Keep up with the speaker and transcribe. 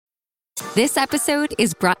This episode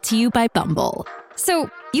is brought to you by Bumble.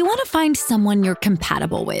 So, you want to find someone you're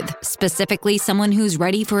compatible with, specifically someone who's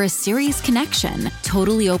ready for a serious connection,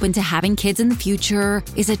 totally open to having kids in the future,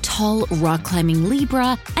 is a tall, rock-climbing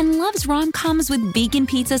Libra, and loves rom-coms with vegan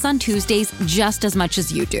pizzas on Tuesdays just as much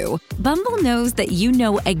as you do. Bumble knows that you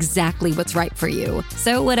know exactly what's right for you.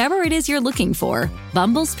 So whatever it is you're looking for,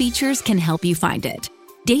 Bumble's features can help you find it.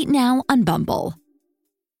 Date now on Bumble.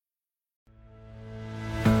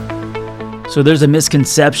 So there's a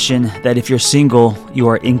misconception that if you're single, you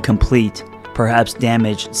are incomplete, perhaps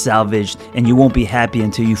damaged, salvaged, and you won't be happy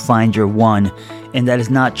until you find your one. And that is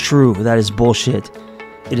not true. That is bullshit.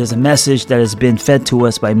 It is a message that has been fed to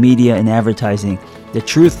us by media and advertising. The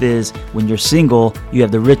truth is, when you're single, you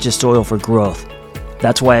have the richest soil for growth.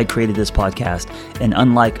 That's why I created this podcast. And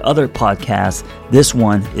unlike other podcasts, this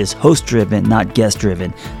one is host-driven, not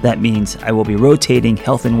guest-driven. That means I will be rotating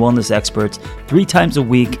health and wellness experts 3 times a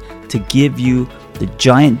week to give you the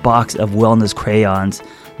giant box of wellness crayons,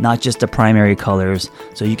 not just the primary colors,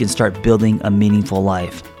 so you can start building a meaningful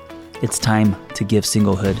life. It's time to give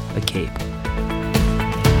singlehood a cape.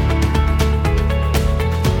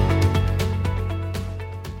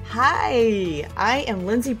 Hi, I am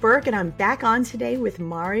Lindsay Burke, and I'm back on today with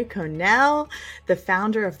Mari Conell, the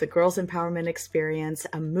founder of the Girls Empowerment Experience,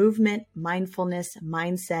 a movement, mindfulness,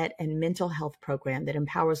 mindset, and mental health program that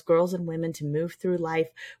empowers girls and women to move through life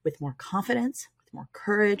with more confidence, with more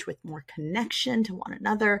courage, with more connection to one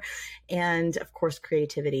another, and of course,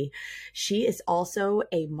 creativity. She is also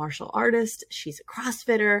a martial artist. She's a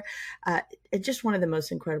CrossFitter, just one of the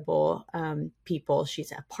most incredible people.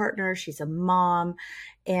 She's a partner. She's a mom.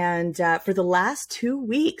 And for the last 2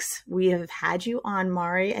 weeks, we have had you on,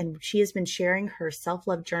 Mari, and she has been sharing her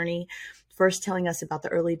self-love journey, first telling us about the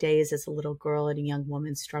early days as a little girl and a young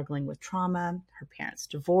woman struggling with trauma, her parents'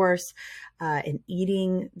 divorce, an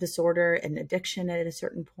eating disorder and addiction at a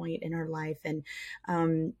certain point in her life, and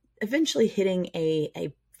eventually hitting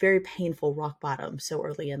a very painful rock bottom so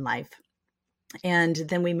early in life. And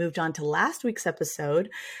then we moved on to last week's episode,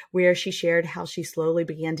 where she shared how she slowly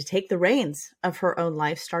began to take the reins of her own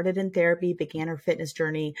life, started in therapy, began her fitness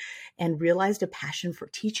journey, and realized a passion for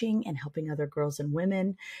teaching and helping other girls and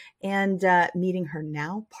women, and meeting her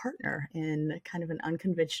now partner in kind of an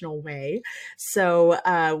unconventional way. So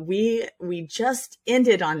we just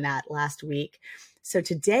ended on that last week. So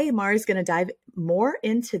today, Mari's going to dive more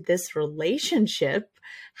into this relationship,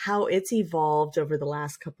 how it's evolved over the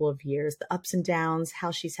last couple of years, the ups and downs,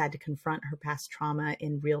 how she's had to confront her past trauma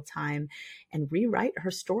in real time and rewrite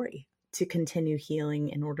her story to continue healing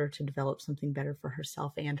in order to develop something better for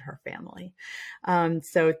herself and her family.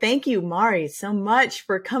 So thank you, Mari, so much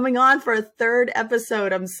for coming on for a third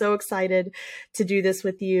episode. I'm so excited to do this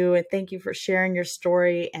with you. And thank you for sharing your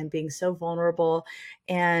story and being so vulnerable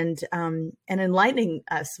and enlightening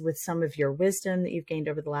us with some of your wisdom that you've gained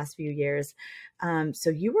over the last few years. So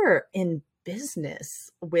you were in business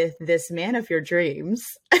with this man of your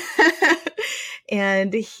dreams.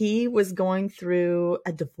 And he was going through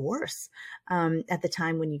a divorce at the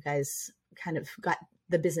time when you guys kind of got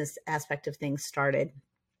the business aspect of things started,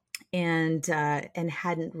 and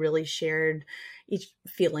hadn't really shared each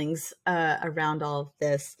feelings around all of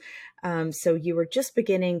this. So you were just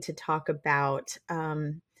beginning to talk about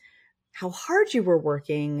how hard you were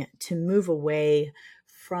working to move away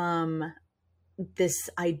from this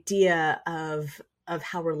idea of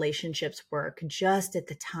how relationships work, just at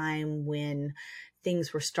the time when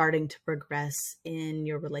things were starting to progress in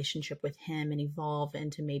your relationship with him and evolve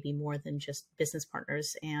into maybe more than just business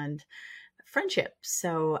partners and friendship.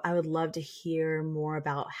 So I would love to hear more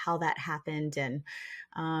about how that happened and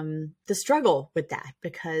the struggle with that,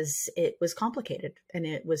 because it was complicated and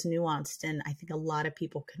it was nuanced. And I think a lot of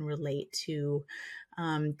people can relate to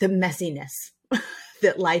the messiness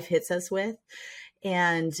that life hits us with.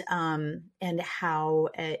 And how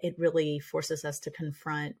it really forces us to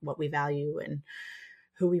confront what we value and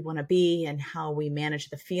who we want to be and how we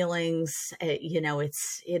manage the feelings.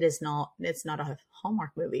 It's not a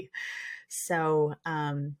Hallmark movie. So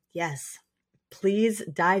yes, please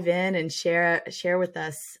dive in and share with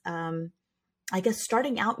us. I guess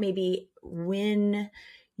starting out maybe when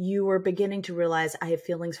you were beginning to realize I have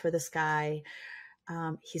feelings for this guy.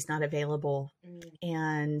 He's not available,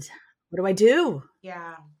 and what do I do?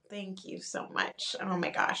 Yeah. Thank you so much. Oh my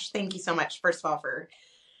gosh. Thank you so much. First of all, for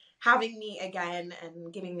having me again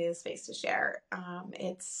and giving me the space to share.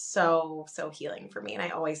 It's so healing for me. And I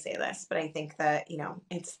always say this, but I think that,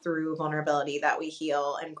 it's through vulnerability that we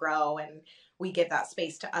heal and grow, and we give that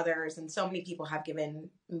space to others. And so many people have given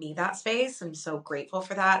me that space. I'm so grateful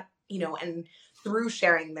for that, and through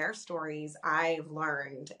sharing their stories, I've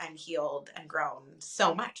learned and healed and grown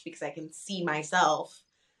so much because I can see myself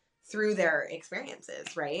through their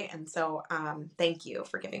experiences, right? And so thank you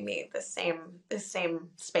for giving me this same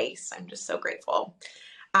space. I'm just so grateful.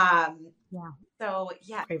 Yeah. So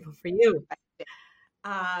yeah. Grateful for you.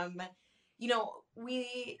 You know,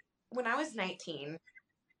 when I was 19,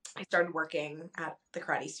 I started working at the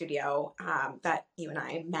karate studio that you and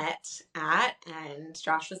I met at, and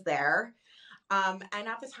Josh was there. And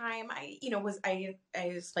at the time, I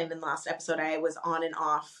explained in the last episode, I was on and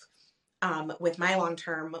off with my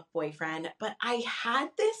long-term boyfriend, but I had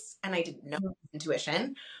this, and I didn't know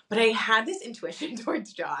intuition, but I had this intuition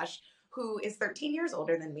towards Josh, who is 13 years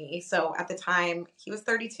older than me. So at the time, he was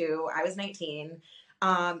 32, I was 19.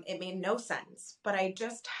 It made no sense, but I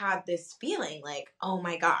just had this feeling like, oh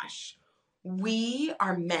my gosh, we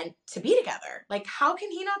are meant to be together. Like, how can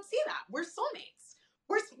he not see that? We're soulmates.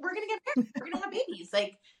 We're gonna get married. We're gonna have babies.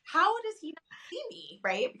 Like, how does he not see me?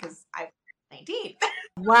 Right? Because I'm 19.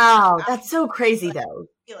 Wow, that's so crazy though.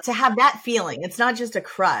 To have that feeling. It's not just a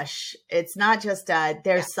crush. It's not just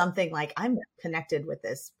there's something like I'm connected with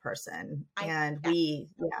this person. And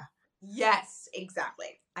Yes,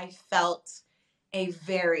 exactly. I felt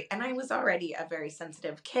and I was already a very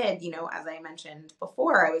sensitive kid, you know, as I mentioned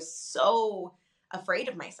before, I was so afraid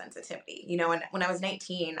of my sensitivity, you know, and when I was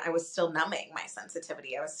 19, I was still numbing my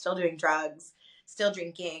sensitivity. I was still doing drugs, still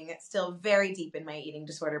drinking, still very deep in my eating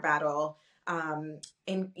disorder battle,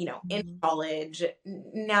 in college,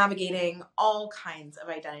 navigating all kinds of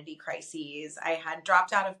identity crises. I had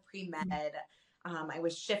dropped out of pre-med. I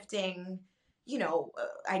was shifting,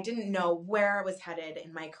 I didn't know where I was headed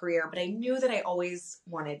in my career, but I knew that I always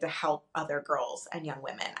wanted to help other girls and young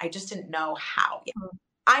women. I just didn't know how.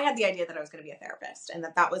 I had the idea that I was going to be a therapist and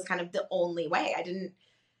that was kind of the only way. I didn't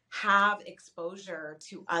have exposure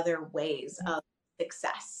to other ways of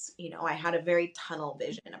success. You know, I had a very tunnel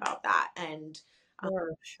vision about that. And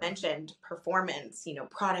mentioned performance,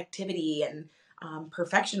 productivity and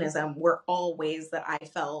perfectionism were all ways that I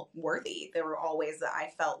felt worthy. There were all ways that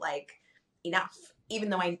I felt like enough, even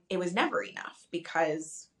though it was never enough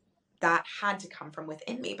because that had to come from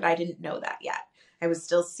within me, but I didn't know that yet. I was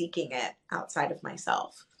still seeking it outside of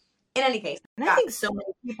myself. In any case. And I think so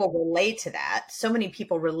many people relate to that. So many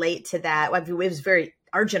people relate to that. It was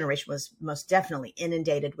our generation was most definitely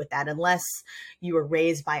inundated with that, unless you were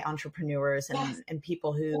raised by entrepreneurs and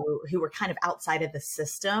people who were kind of outside of the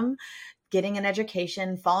system, getting an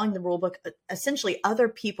education, following the rule book, essentially other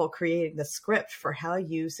people creating the script for how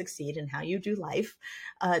you succeed and how you do life.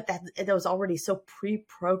 That was already so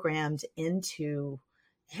pre-programmed into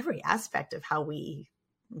every aspect of how we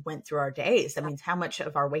went through our days. I mean, how much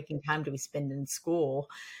of our waking time do we spend in school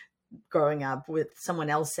growing up with someone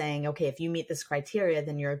else saying, okay, if you meet this criteria,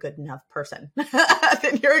 then you're a good enough person,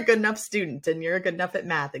 then you're a good enough student, and you're good enough at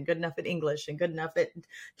math and good enough at English and good enough at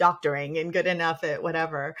doctoring and good enough at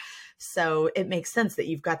whatever. So it makes sense that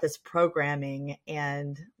you've got this programming,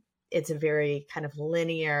 and it's a very kind of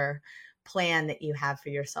linear plan that you have for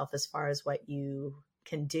yourself as far as what you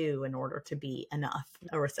can do in order to be enough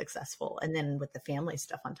or successful. And then with the family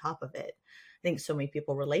stuff on top of it, I think so many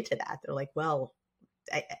people relate to that. They're like, well,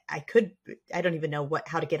 I don't even know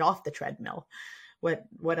how to get off the treadmill.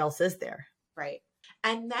 What else is there? Right.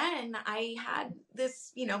 And then I had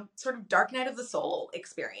this, sort of dark night of the soul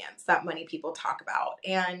experience that many people talk about.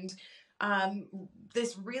 And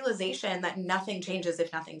this realization that nothing changes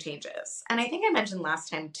if nothing changes. And I think I mentioned last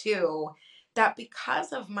time too, that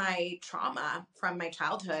because of my trauma from my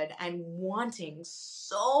childhood and wanting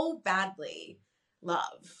so badly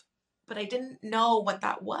love, but I didn't know what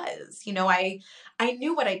that was. I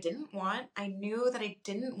knew what I didn't want. I knew that I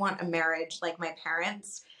didn't want a marriage like my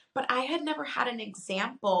parents, but I had never had an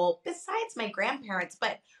example besides my grandparents.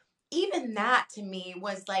 But even that to me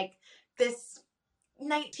was like this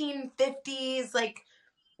 1950s, like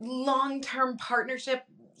long-term partnership,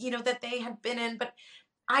 that they had been in, but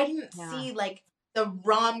I didn't see like the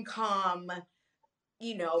rom-com,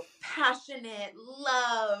 passionate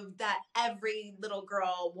love that every little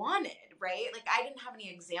girl wanted, right? Like I didn't have any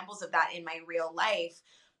examples of that in my real life,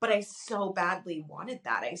 but I so badly wanted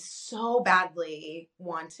that. I so badly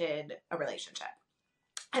wanted a relationship.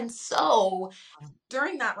 And so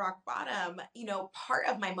during that rock bottom, part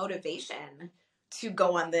of my motivation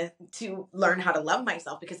to learn how to love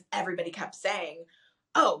myself, because everybody kept saying,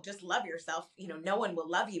 oh, just love yourself. No one will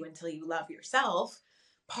love you until you love yourself.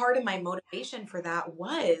 Part of my motivation for that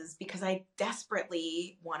was because I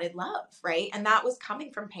desperately wanted love, right? And that was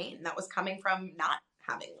coming from pain. That was coming from not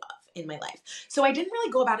having love in my life. So I didn't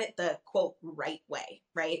really go about it the quote right way,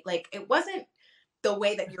 right? Like it wasn't the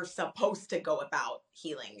way that you're supposed to go about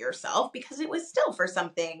healing yourself, because it was still for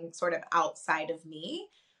something sort of outside of me.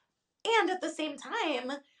 And at the same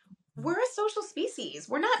time, we're a social species.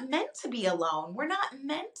 We're not meant to be alone. We're not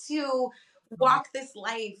meant to walk this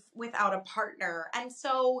life without a partner. And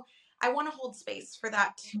so I want to hold space for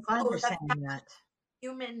that too. I'm glad you're That's saying that.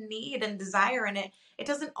 human need and desire. And it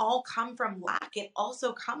doesn't all come from lack. It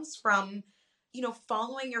also comes from,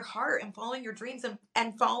 following your heart and following your dreams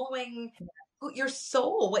and following your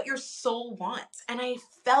soul, what your soul wants. And I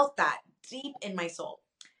felt that deep in my soul.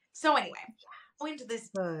 So anyway, going to this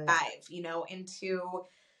dive, into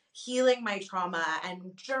healing my trauma and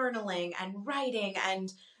journaling and writing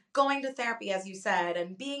and going to therapy, as you said,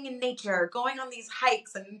 and being in nature, going on these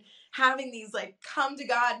hikes and having these like come to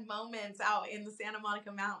God moments out in the Santa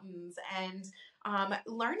Monica Mountains, and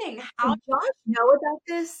learning how. Did Josh know about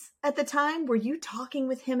this at the time? Were you talking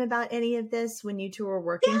with him about any of this when you two were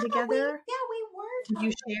working together? We were. Did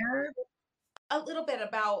you share a little bit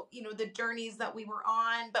about, the journeys that we were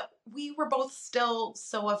on, but we were both still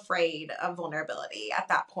so afraid of vulnerability at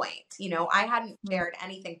that point. I hadn't shared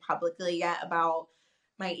anything publicly yet about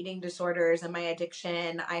my eating disorders and my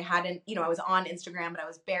addiction. I hadn't, I was on Instagram, but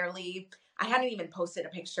I hadn't even posted a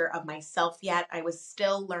picture of myself yet. I was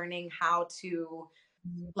still learning how to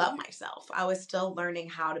love myself. I was still learning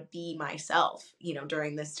how to be myself,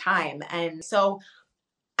 during this time. And so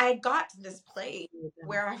I got to this place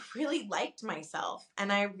where I really liked myself,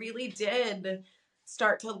 and I really did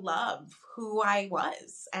start to love who I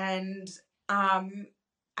was. And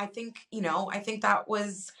I think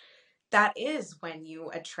that is when you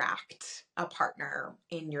attract a partner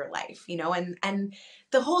in your life, and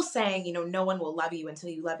the whole saying, no one will love you until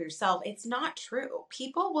you love yourself. It's not true.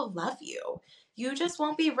 People will love you. You just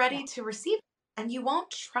won't be ready to receive it, and you won't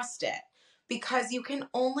trust it, because you can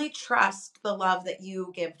only trust the love that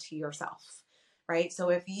you give to yourself, right? So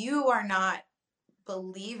if you are not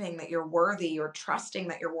believing that you're worthy, or trusting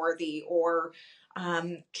that you're worthy, or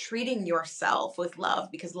treating yourself with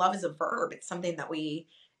love, because love is a verb. It's something that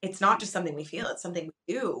it's not just something we feel, it's something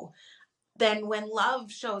we do. Then when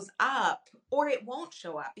love shows up, or it won't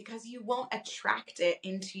show up, because you won't attract it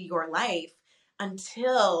into your life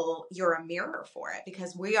until you're a mirror for it,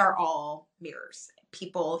 because we are all mirrors.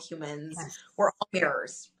 People, humans, yes. We're all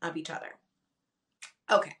mirrors of each other.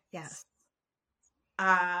 Okay. Yes.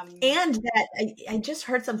 And that I just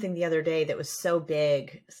heard something the other day that was so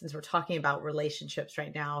big, since we're talking about relationships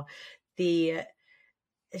right now.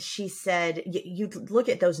 She said, you look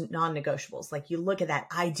at those non-negotiables, like you look at that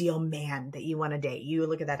ideal man that you want to date, you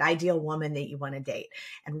look at that ideal woman that you want to date,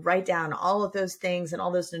 and write down all of those things and all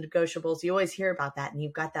those negotiables. You always hear about that, and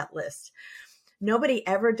you've got that list. Nobody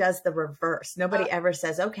ever does the reverse. Nobody ever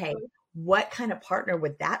says, okay, what kind of partner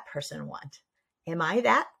would that person want? Am I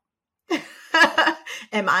that?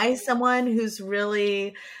 Am I someone who's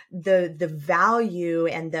really the value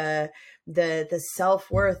and the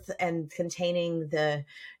self-worth and containing the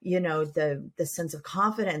sense of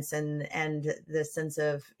confidence and the sense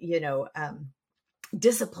of,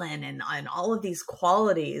 discipline and all of these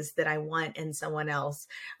qualities that I want in someone else.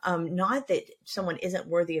 Not that someone isn't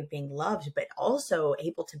worthy of being loved, but also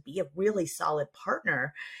able to be a really solid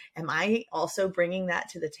partner. Am I also bringing that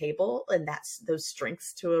to the table, and that's those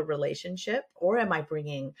strengths to a relationship? Or am I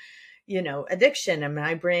bringing, addiction? Am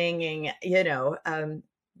I bringing,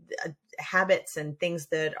 habits and things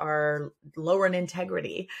that are lower in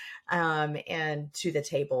integrity, and to the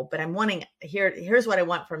table? But I'm wanting here's what I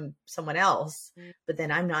want from someone else, but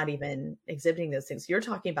then I'm not even exhibiting those things. You're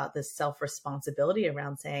talking about this self-responsibility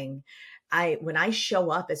around saying, when I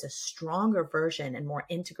show up as a stronger version and more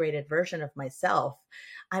integrated version of myself,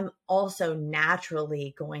 I'm also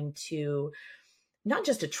naturally going to not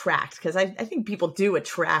just attract, because I think people do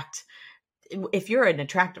attract. If you're an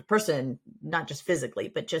attractive person, not just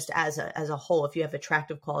physically, but just as a whole, if you have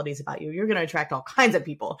attractive qualities about you, you're going to attract all kinds of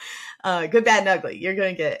people, good, bad, and ugly. You're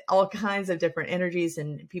going to get all kinds of different energies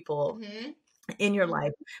and people in your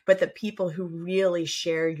life. But the people who really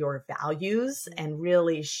share your values and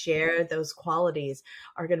really share those qualities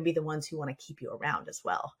are going to be the ones who want to keep you around as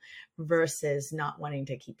well, versus not wanting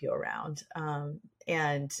to keep you around.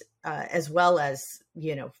 And as well as,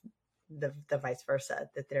 the vice versa,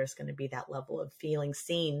 that there's going to be that level of feeling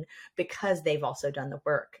seen because they've also done the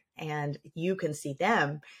work, and you can see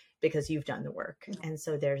them because you've done the work. And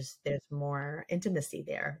so there's more intimacy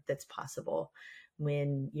there that's possible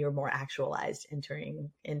when you're more actualized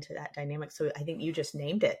entering into that dynamic. So I think you just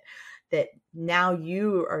named it, that now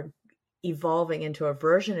you are evolving into a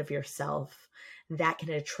version of yourself that can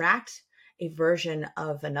attract a version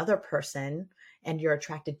of another person and you're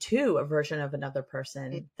attracted to a version of another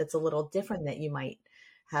person that's a little different that you might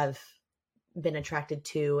have been attracted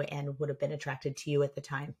to and would have been attracted to you at the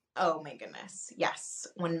time. Oh my goodness. Yes.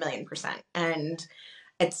 1,000,000%. And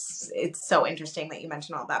it's so interesting that you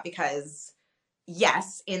mentioned all that, because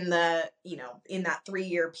yes, in that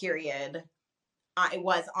 3-year period, I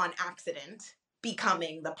was on accident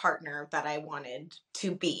becoming the partner that I wanted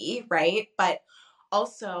to be, right? But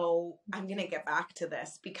also, I'm going to get back to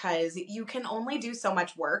this, because you can only do so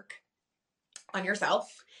much work on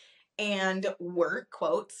yourself and work,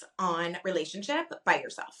 quotes, on relationship by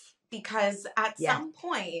yourself. Because at some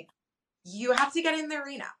point, you have to get in the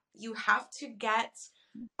arena. You have to get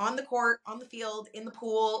on the court, on the field, in the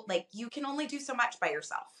pool. Like, you can only do so much by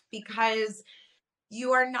yourself, because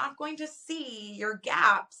you are not going to see your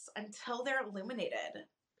gaps until they're illuminated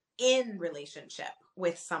in relationship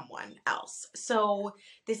with someone else. So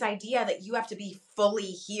this idea that you have to be fully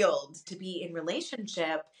healed to be in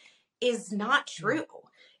relationship is not true.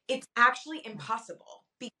 It's actually impossible,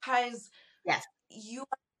 because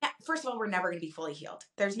first of all, we're never going to be fully healed.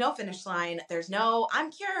 There's no finish line. There's no,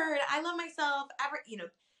 I'm cured, I love myself,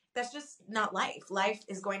 that's just not life. Life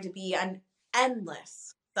is going to be an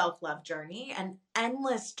endless self-love journey, an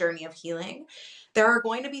endless journey of healing. There are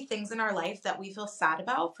going to be things in our life that we feel sad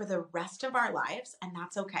about for the rest of our lives, and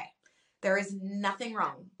that's okay. There is nothing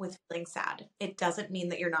wrong with feeling sad. It doesn't mean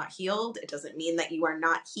that you're not healed. It doesn't mean that you are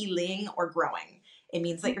not healing or growing. It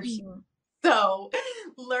means that you're healed. So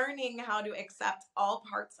learning how to accept all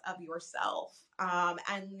parts of yourself,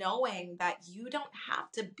 and knowing that you don't have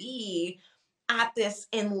to be at this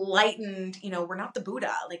enlightened, we're not the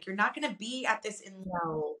Buddha. Like, you're not going to be at this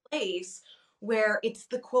enlightened place where it's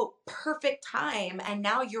the, quote, perfect time and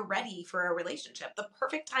now you're ready for a relationship. The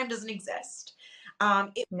perfect time doesn't exist.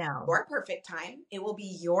 Your perfect time. It will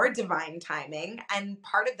be your divine timing. And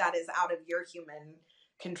part of that is out of your human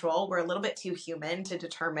control. We're a little bit too human to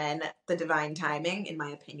determine the divine timing, in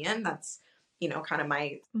my opinion. That's, kind of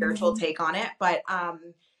my spiritual take on it. But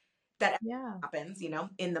that happens,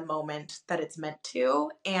 in the moment that it's meant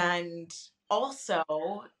to. And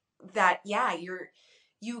also that,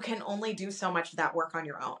 you can only do so much of that work on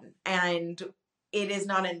your own. And it is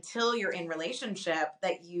not until you're in relationship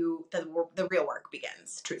that the real work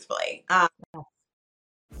begins, truthfully.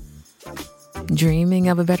 Dreaming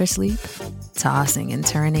of a better sleep? Tossing and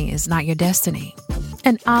turning is not your destiny.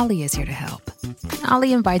 And Ollie is here to help.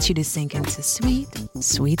 Ollie invites you to sink into sweet,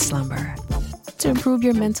 sweet slumber to improve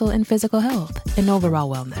your mental and physical health and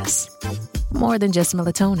overall wellness. More than just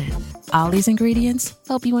melatonin, Ollie's ingredients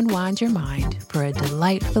help you unwind your mind for a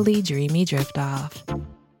delightfully dreamy drift off.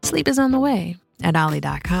 Sleep is on the way at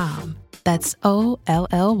Ollie.com. That's OLLY.com.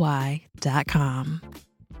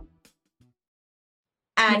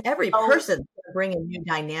 And every person bring a new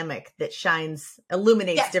dynamic that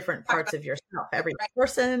illuminates different parts of yourself. Every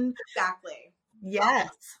person. Exactly. Yes.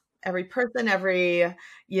 Every person, every,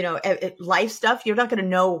 life stuff. You're not going to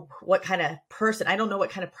know what kind of person. I don't know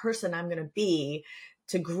what kind of person I'm going to be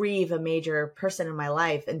to grieve a major person in my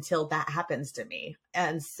life until that happens to me.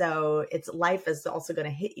 And so life is also going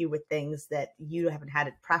to hit you with things that you haven't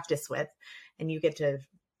had practice with, and you get to,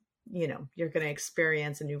 you're going to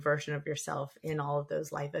experience a new version of yourself in all of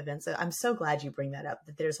those life events. So I'm so glad you bring that up,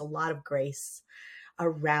 that there's a lot of grace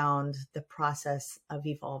around the process of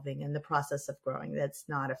evolving and the process of growing. That's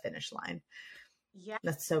not a finish line. Yeah.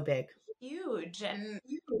 That's so big. Huge. And,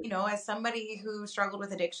 as somebody who struggled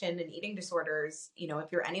with addiction and eating disorders,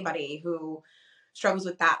 if you're anybody who struggles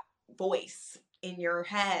with that voice in your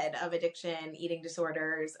head of addiction, eating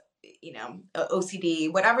disorders,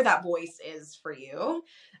 OCD, whatever that voice is for you,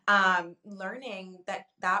 learning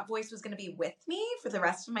that voice was going to be with me for the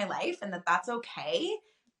rest of my life, and that's okay.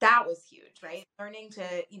 That was huge, right? Learning to,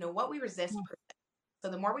 what we resist. So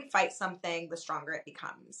the more we fight something, the stronger it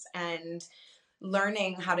becomes. And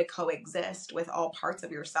learning how to coexist with all parts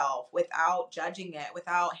of yourself without judging it,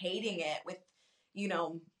 without hating it, with,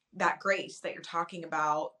 that grace that you're talking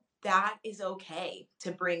about, that is okay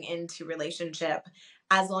to bring into relationship,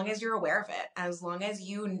 as long as you're aware of it, as long as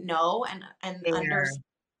you know and understand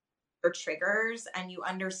your triggers, and you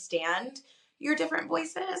understand your different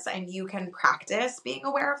voices, and you can practice being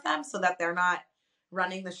aware of them so that they're not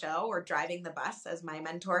running the show or driving the bus, as my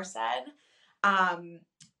mentor said.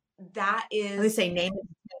 That is, I would say, name it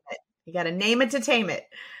to tame it. You got to name it to tame it.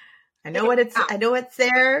 I know it's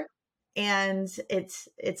there, and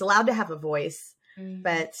it's allowed to have a voice,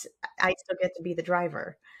 but I still get to be the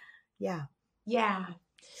driver. Yeah. Yeah.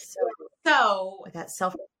 So that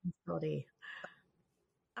self-responsibility.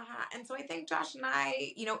 And so I think Josh and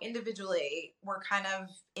I, individually, we're kind of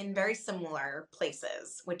in very similar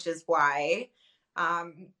places, which is why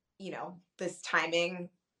This timing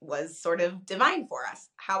was sort of divine for us.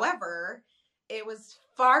 However, it was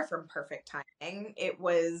far from perfect timing. It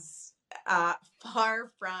was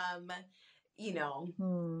far from,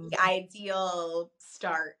 the ideal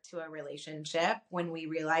start to a relationship when we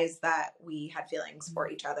realized that we had feelings for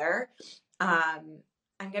each other. I'm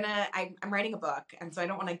writing a book, and so I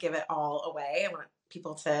don't want to give it all away. I want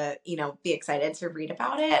people to, be excited to read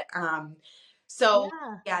about it.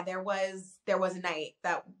 There was a night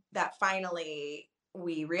that finally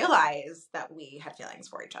we realized that we had feelings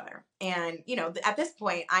for each other. And, at this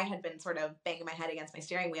point I had been sort of banging my head against my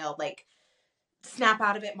steering wheel, like, snap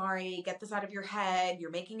out of it, Mari, get this out of your head. You're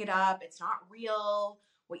making it up. It's not real.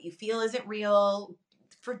 What you feel isn't real.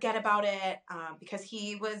 Forget about it. Because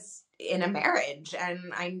he was in a marriage,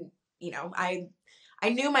 and I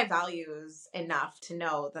knew my values enough to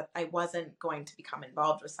know that I wasn't going to become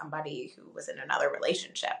involved with somebody who was in another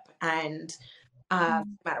relationship, and no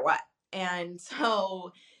matter what. And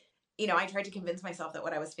so, I tried to convince myself that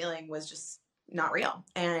what I was feeling was just not real,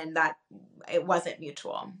 and that it wasn't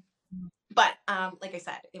mutual. But like I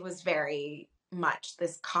said, it was very much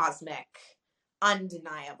this cosmic,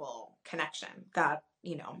 undeniable connection that,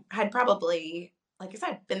 had probably, like I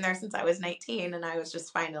said, been there since I was 19, and I was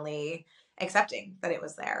just finally accepting that it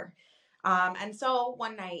was there. And so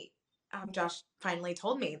one night, Josh finally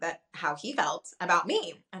told me that how he felt about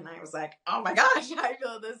me. And I was like, oh my gosh, I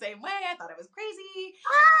feel the same way. I thought it was crazy.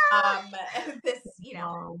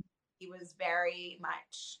 He was very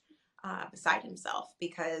much beside himself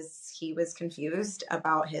because he was confused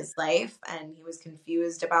about his life, and he was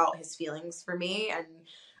confused about his feelings for me, and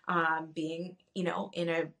being,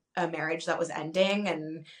 in a marriage that was ending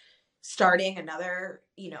and starting another,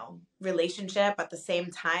 relationship at the same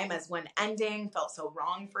time as when ending felt so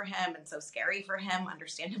wrong for him and so scary for him,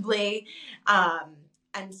 understandably.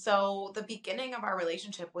 And so the beginning of our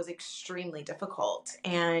relationship was extremely difficult.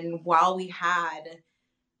 And while we had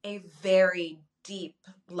a very deep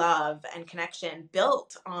love and connection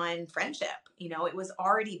built on friendship, it was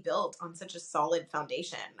already built on such a solid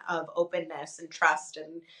foundation of openness and trust,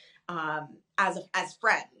 and as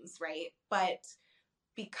friends, right? But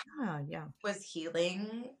because he was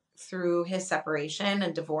healing through his separation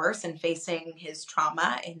and divorce and facing his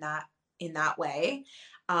trauma in that way,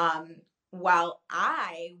 while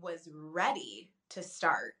I was ready to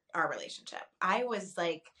start our relationship, I was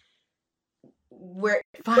like, we're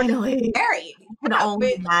finally married. I can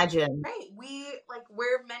only imagine. Right.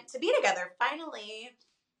 We're meant to be together. Finally,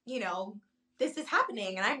 this is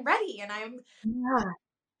happening, and I'm ready, and I'm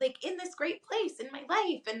like in this great place in my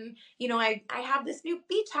life. And, I have this new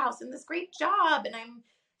beach house and this great job, and I'm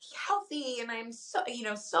healthy, and I'm so,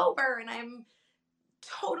 sober, and I'm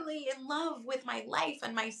totally in love with my life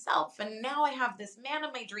and myself. And now I have this man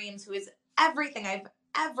of my dreams who is everything I've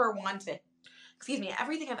ever wanted.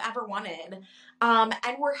 Everything I've ever wanted.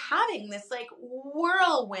 And we're having this like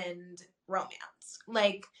whirlwind romance,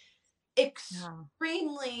 like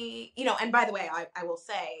extremely, and by the way, I will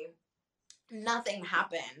say nothing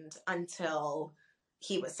happened until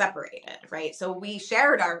he was separated, right? So we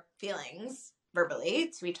shared our feelings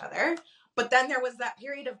verbally to each other, but then there was that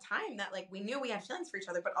period of time that like we knew we had feelings for each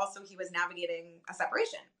other, but also he was navigating a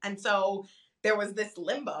separation. And so there was this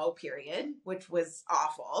limbo period, which was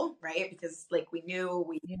awful, right? Because like we knew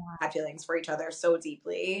we had feelings for each other so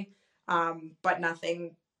deeply, but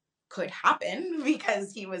nothing could happen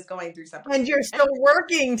because he was going through separation. And you're still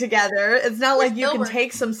working together. It's not like you can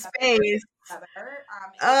take some space.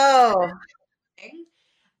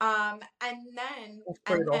 And then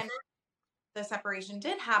the separation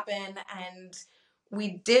did happen, and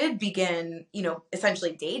we did begin,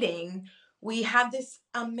 essentially dating. We had this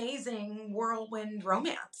amazing whirlwind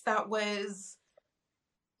romance that was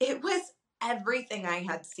everything I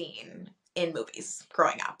had seen in movies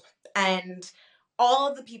growing up. And all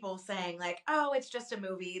of the people saying like, oh, it's just a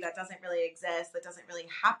movie that doesn't really exist, that doesn't really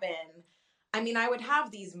happen. I mean, I would have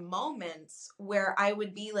these moments where I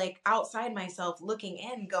would be like outside myself looking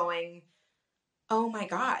in going, oh my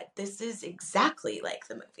God, this is exactly like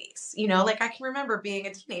the movies. Like I can remember being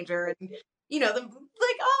a teenager and the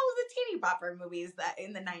teeny bopper movies that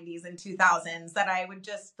in the 90s and 2000s that I would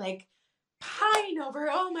just like pine over.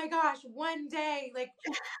 Oh my gosh, one day, like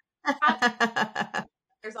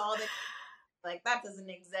there's all this, like that doesn't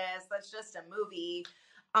exist. That's just a movie.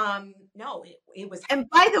 No, it was. And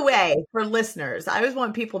by the way, for listeners, I always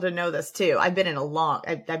want people to know this too. I've been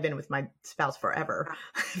I've been with my spouse forever.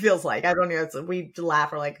 It feels like, I don't know. We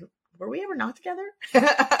laugh. We're like, were we ever not together?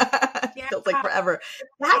 Feels like forever.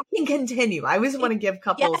 That can continue. I always want to give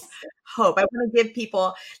couples hope. I want to give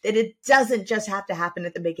people that it doesn't just have to happen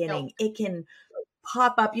at the beginning. It can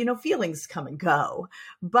pop up, feelings come and go,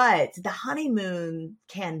 but the honeymoon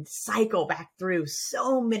can cycle back through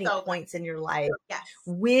so many points in your life. Yes.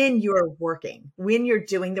 When you're working, when you're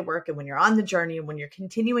doing the work, and when you're on the journey, and when you're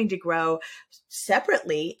continuing to grow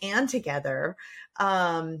separately and together.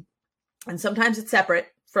 And sometimes it's separate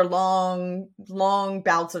for long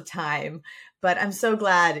bouts of time. But I'm so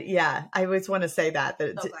glad. Yeah, I always want to say that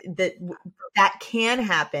can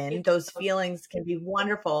happen. Those feelings can be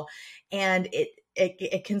wonderful, and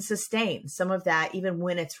it can sustain some of that even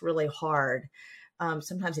when it's really hard.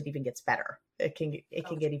 Sometimes it even gets better. It can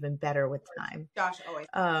get even better with time. Josh always.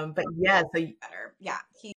 But yeah, so better. Yeah,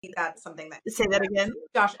 that's something that. Say that again.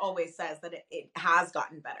 Josh always says that it has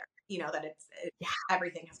gotten better. That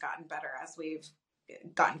everything has gotten better as we've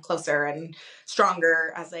gotten closer and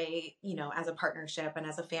stronger as a partnership and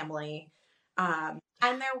as a family. And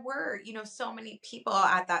there were, so many people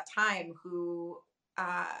at that time who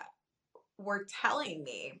were telling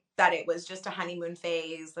me that it was just a honeymoon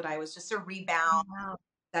phase, that I was just a rebound,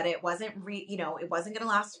 that it wasn't it wasn't going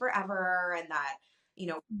to last forever, and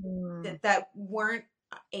that, that weren't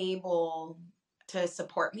able to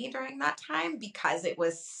support me during that time because it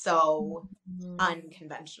was so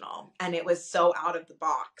unconventional and it was so out of the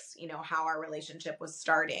box, how our relationship was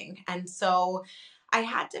starting. And so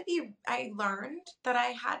I learned that I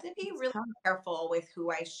had to be really careful with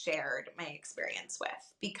who I shared my experience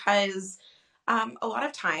with, because a lot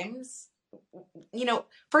of times,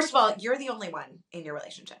 first of all, you're the only one in your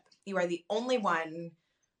relationship. You are the only one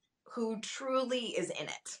who truly is in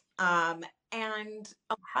it. And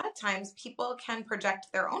a lot of times people can project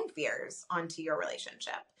their own fears onto your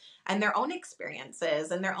relationship and their own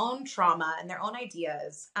experiences and their own trauma and their own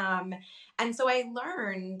ideas. And so I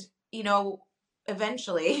learned,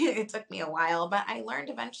 eventually, it took me a while, but I learned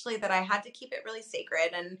eventually that I had to keep it really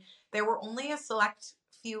sacred. And there were only a select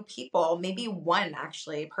few people, maybe one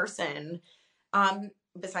actually person,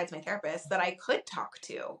 besides my therapist, that I could talk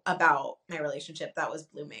to about my relationship that was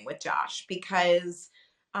blooming with Josh, because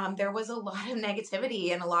there was a lot of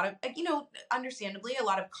negativity and a lot of, understandably, a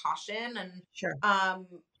lot of caution and,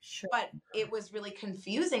 Sure. But it was really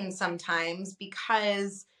confusing sometimes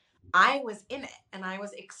because I was in it and I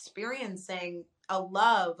was experiencing a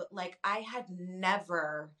love like I could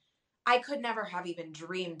never have even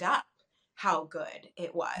dreamed up how good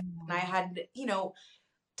it was. And I had,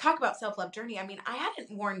 talk about self-love journey. I mean, I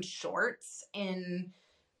hadn't worn shorts in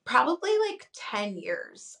probably like 10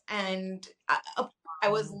 years. And I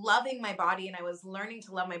was loving my body, and I was learning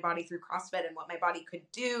to love my body through CrossFit and what my body could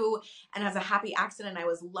do. And as a happy accident, I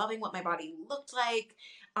was loving what my body looked like.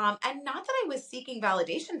 And not that I was seeking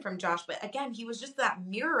validation from Josh, but again, he was just that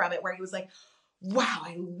mirror of it where he was like, wow,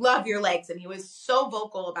 I love your legs. And he was so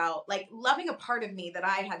vocal about like loving a part of me that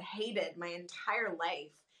I had hated my entire life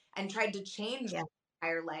and tried to change my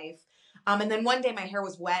entire life. And then one day my hair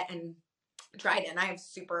was wet and dried, and I have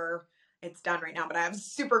it's done right now, but I have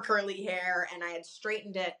super curly hair, and I had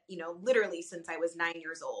straightened it, literally since I was 9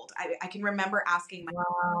 years old. I can remember asking my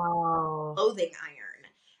clothing iron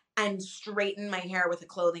and straighten my hair with a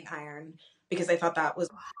clothing iron because I thought that was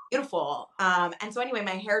beautiful. And so anyway,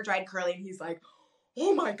 my hair dried curly, and he's like,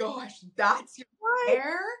 oh my gosh, that's your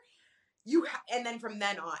hair? And then from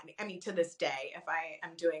then on, I mean, to this day, if I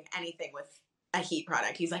am doing anything with a heat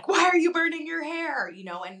product, he's like, why are you burning your hair?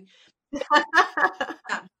 And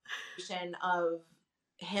that of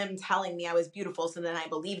him telling me I was beautiful, so then I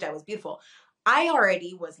believed I was beautiful. I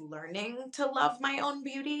already was learning to love my own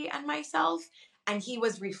beauty and myself, and he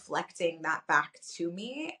was reflecting that back to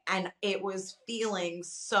me, and it was feeling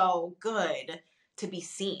so good to be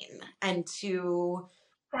seen and to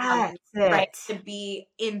to be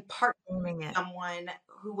in part with someone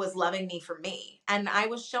who was loving me for me, and I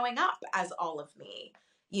was showing up as all of me,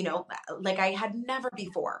 like I had never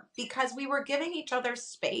before, because we were giving each other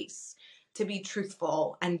space to be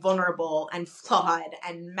truthful and vulnerable and flawed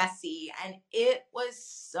and messy. And it was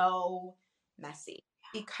so messy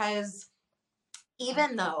because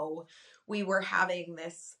even though we were having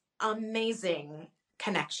this amazing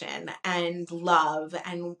connection and love,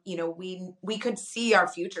 and, we could see our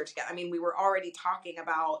future together. I mean, we were already talking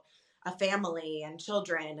about a family and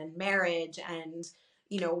children and marriage, and,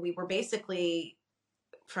 we were basically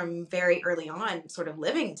from very early on sort of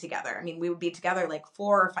living together. I mean, we would be together like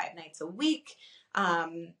 4 or 5 nights a week.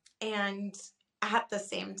 And at the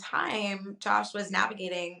same time, Josh was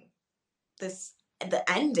navigating the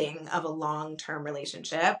ending of a long-term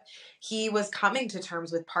relationship. He was coming to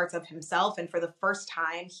terms with parts of himself. And for the first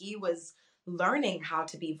time, he was learning how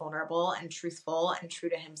to be vulnerable and truthful and true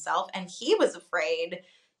to himself. And he was afraid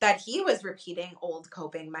that he was repeating old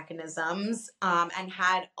coping mechanisms, and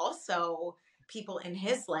had also people in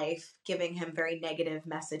his life giving him very negative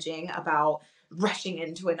messaging about rushing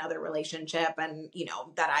into another relationship, and, you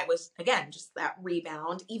know, that I was, again, just that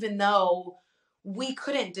rebound, even though we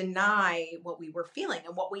couldn't deny what we were feeling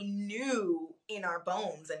and what we knew in our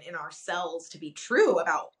bones and in our cells to be true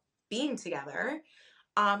about being together.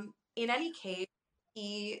 In any case,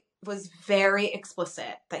 he was very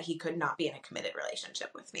explicit that he could not be in a committed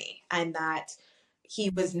relationship with me, and that he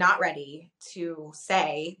was not ready to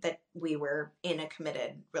say that we were in a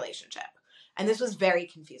committed relationship. And this was very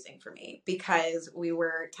confusing for me because we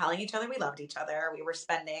were telling each other we loved each other. We were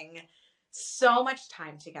spending so much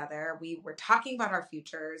time together. We were talking about our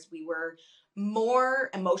futures. We were more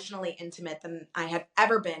emotionally intimate than I had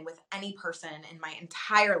ever been with any person in my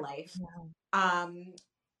entire life. Yeah.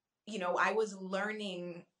 You know, I was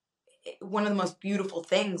learning, one of the most beautiful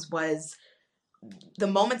things was the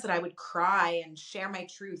moments that I would cry and share my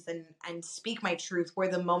truth and speak my truth were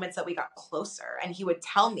the moments that we got closer. And he would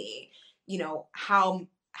tell me, you know,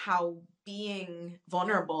 how being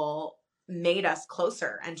vulnerable made us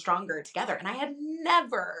closer and stronger together. And I had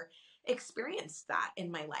never experienced that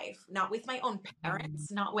in my life, not with my own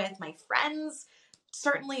parents, not with my friends,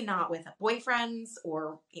 certainly not with boyfriends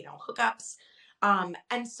or, you know, hookups.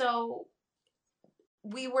 And so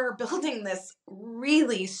we were building this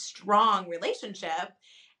really strong relationship,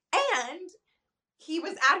 and he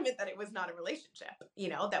was adamant that it was not a relationship, you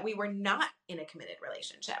know, that we were not in a committed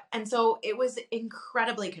relationship. And so it was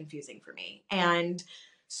incredibly confusing for me and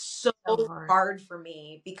so hard for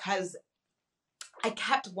me because I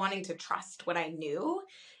kept wanting to trust what I knew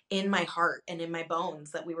in my heart and in my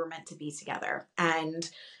bones that we were meant to be together. And,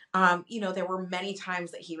 you know, there were many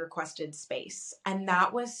times that he requested space, and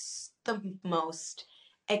that was the most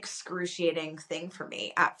excruciating thing for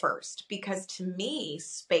me at first, because to me,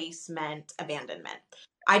 space meant abandonment.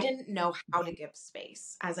 I didn't know how to give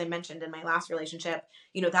space. As I mentioned in my last relationship,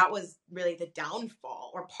 you know, that was really the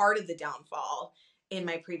downfall, or part of the downfall in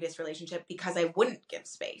my previous relationship, because I wouldn't give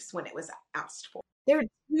space when it was asked for. There are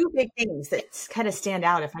two big things that kind of stand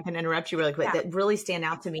out, if I can interrupt you really quick, that really stand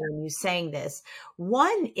out to me when you saying this.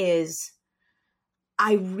 One is,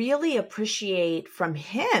 I really appreciate from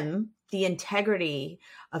him the integrity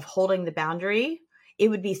of holding the boundary. It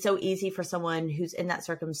would be so easy for someone who's in that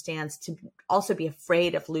circumstance to also be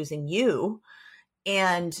afraid of losing you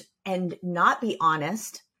and not be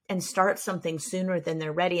honest and start something sooner than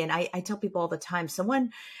they're ready. And I tell people all the time,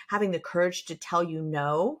 someone having the courage to tell you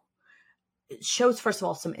no, it shows, first of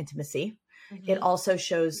all, some intimacy. Mm-hmm. It also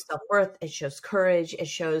shows self-worth. It shows courage. It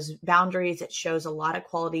shows boundaries. It shows a lot of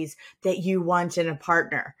qualities that you want in a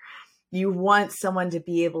partner. You want someone to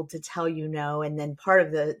be able to tell you no. And then part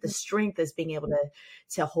of the strength is being able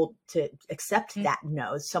to accept that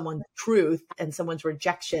no, someone's truth and someone's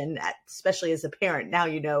rejection, especially as a parent. Now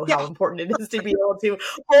you know how important it is to be able to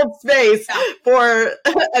hold space for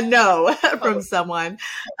a no from someone.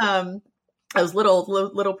 Those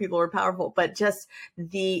little people are powerful, but just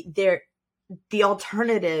the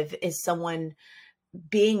alternative is someone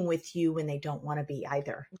being with you when they don't want to be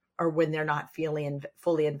either, or when they're not feeling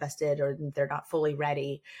fully invested, or they're not fully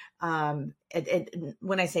ready. When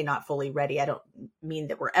I say not fully ready, I don't mean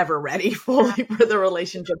that we're ever ready fully for the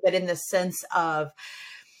relationship, but in the sense of,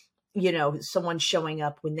 you know, someone showing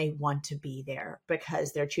up when they want to be there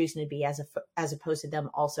because they're choosing to be, as opposed to them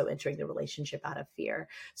also entering the relationship out of fear.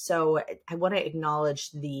 So I want to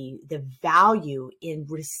acknowledge the value in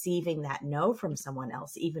receiving that no from someone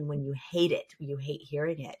else, even when you hate it, you hate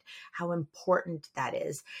hearing it, how important that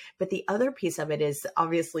is. But the other piece of it is,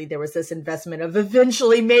 obviously there was this investment of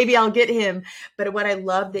eventually maybe I'll get him. But what I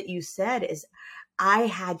love that you said is, I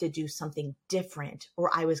had to do something different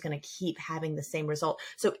or I was going to keep having the same result.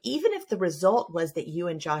 So even if the result was that you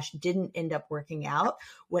and Josh didn't end up working out,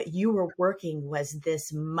 what you were working was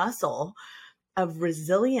this muscle of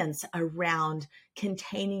resilience around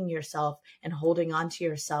containing yourself and holding on to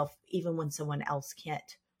yourself, even when someone else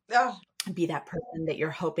can't be that person that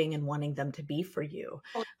you're hoping and wanting them to be for you,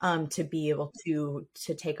 to be able to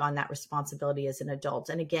take on that responsibility as an adult.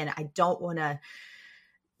 And again, I don't want to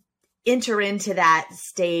enter into that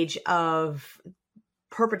stage of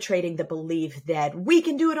perpetrating the belief that we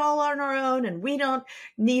can do it all on our own and we don't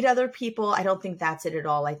need other people. I don't think that's it at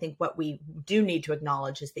all. I think what we do need to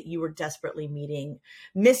acknowledge is that you were desperately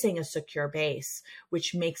missing a secure base,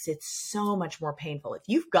 which makes it so much more painful. If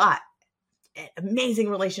you've got an amazing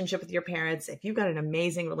relationship with your parents, if you've got an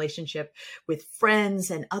amazing relationship with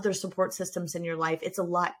friends and other support systems in your life, it's a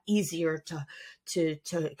lot easier to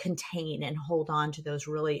contain and hold on to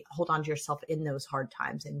yourself in those hard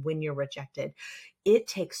times. And when you're rejected, it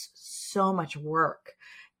takes so much work.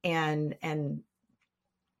 And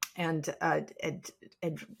and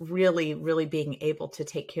really, really being able to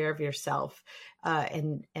take care of yourself,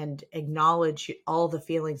 and acknowledge all the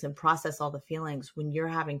feelings and process all the feelings when you're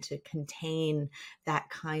having to contain that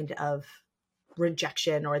kind of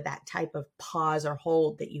rejection or that type of pause or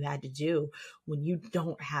hold that you had to do when you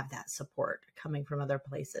don't have that support coming from other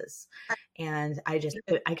places. And I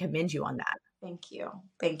commend you on that. Thank you.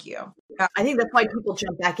 Thank you. I think that's why people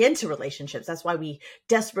jump back into relationships. That's why we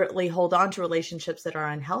desperately hold on to relationships that are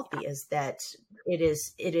unhealthy, is that it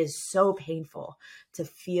is so painful to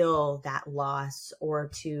feel that loss, or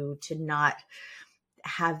to not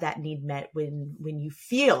have that need met when you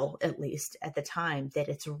feel, at least at the time, that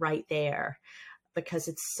it's right there, because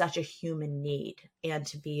it's such a human need. And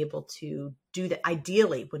to be able to do that,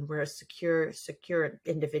 ideally when we're a secure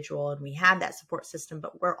individual and we have that support system,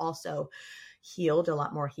 but we're also healed, a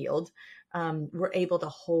lot more healed, we're able to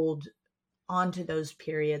hold on to those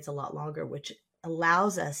periods a lot longer, which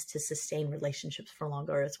allows us to sustain relationships for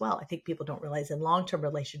longer as well. I think people don't realize in long-term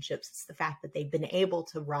relationships, it's the fact that they've been able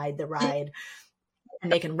to ride the ride,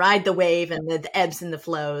 and they can ride the wave and the ebbs and the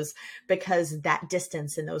flows, because that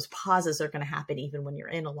distance and those pauses are going to happen even when you're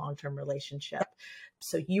in a long-term relationship.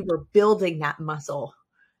 So you were building that muscle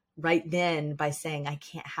right then by saying, I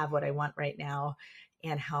can't have what I want right now.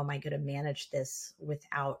 And how am I going to manage this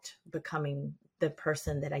without becoming the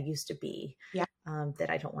person that I used to be, that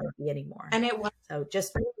I don't want to be anymore. And it was so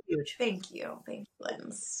just huge. Thank you,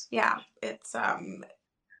 Linz. Yeah, it's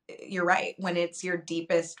you're right. When it's your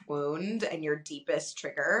deepest wound and your deepest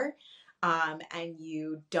trigger, and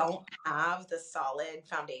you don't have the solid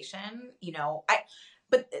foundation,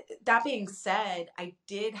 but that being said, I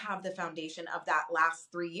did have the foundation of that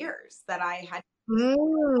last 3 years that I had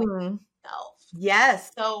myself.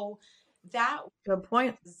 Yes. So that good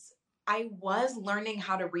point. I was learning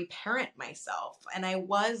how to reparent myself, and I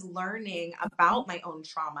was learning about my own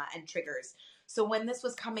trauma and triggers. So when this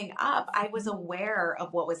was coming up, I was aware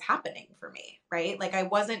of what was happening for me, right? Like I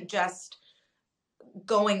wasn't just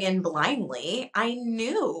going in blindly. I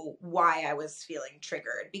knew why I was feeling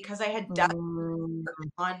triggered, because I had done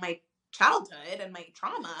on my childhood and my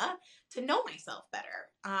trauma to know myself better.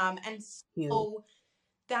 And so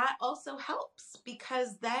that also helps,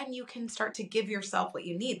 because then you can start to give yourself what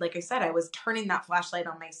you need. Like I said, I was turning that flashlight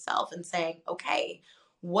on myself and saying, okay,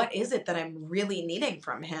 what is it that I'm really needing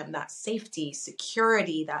from him? That safety,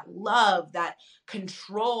 security, that love, that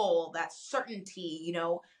control, that certainty,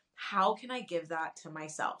 how can I give that to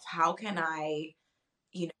myself? How can I,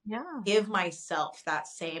 give myself that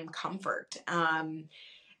same comfort? And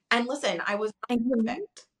listen, I was not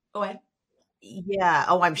perfect. Go ahead. Yeah.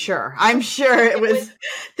 Oh, I'm sure it was,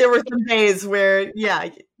 there were some days where,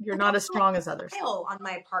 you're not as strong as others. On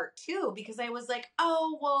my part too, because I was like,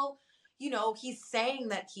 oh, well, he's saying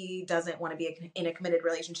that he doesn't want to be in a committed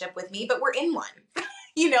relationship with me, but we're in one.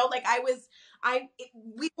 We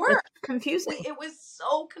were. It's confusing. It was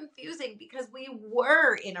so confusing, because we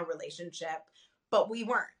were in a relationship, but we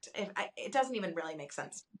weren't. It doesn't even really make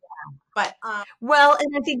sense. But well,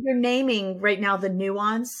 and I think you're naming right now the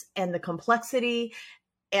nuance and the complexity,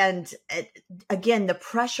 and again, the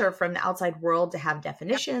pressure from the outside world to have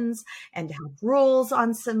definitions and to have rules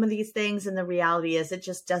on some of these things. And the reality is it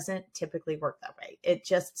just doesn't typically work that way. It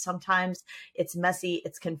just, sometimes it's messy,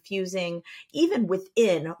 it's confusing. Even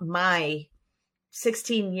within my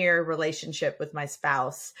 16-year relationship with my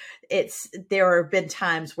spouse, there have been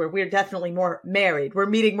times where we're definitely more married. We're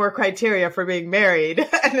meeting more criteria for being married.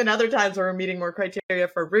 And then other times where we're meeting more criteria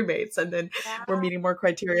for roommates. And then we're meeting more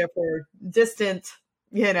criteria for distant,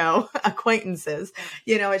 acquaintances.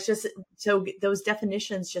 It's just, so those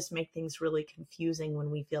definitions just make things really confusing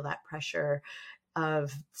when we feel that pressure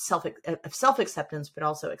of self-acceptance, but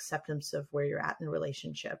also acceptance of where you're at in the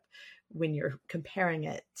relationship when you're comparing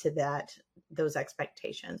it to those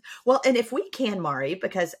expectations. Well, and if we can, Mari,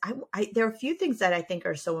 because there are a few things that I think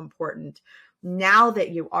are so important now that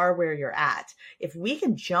you are where you're at. If we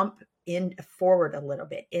can jump forward a little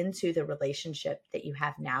bit into the relationship that you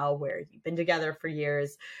have now, where you've been together for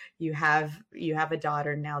years, you have a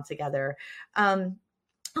daughter now together. How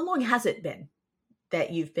long has it been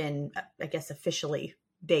that you've been, I guess, officially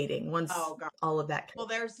dating once all of that? Well,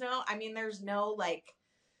 there's no like,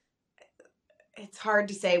 it's hard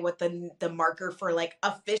to say what the marker for like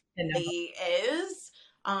officially is.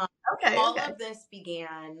 All of this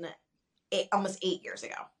began almost 8 years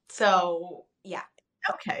ago. So yeah.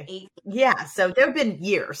 Okay. Yeah. So there have been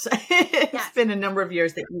years. It's been a number of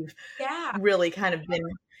years that you've really kind of been.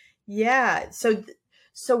 Yeah. So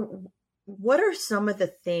what are some of the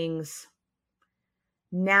things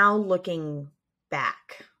now looking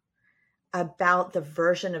back about the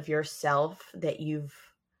version of yourself that you've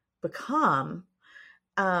become,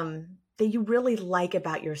 that you really like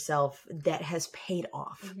about yourself that has paid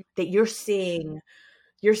off, that you're seeing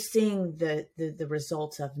the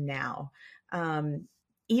results of now.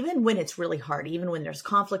 Even when it's really hard, even when there's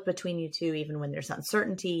conflict between you two, even when there's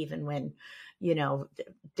uncertainty, even when,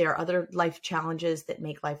 there are other life challenges that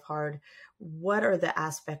make life hard. What are the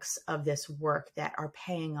aspects of this work that are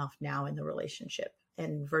paying off now in the relationship,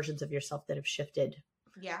 and versions of yourself that have shifted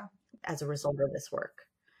as a result of this work?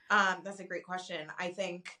 That's a great question. I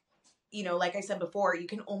think, like I said before, you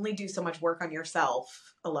can only do so much work on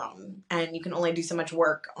yourself alone, and you can only do so much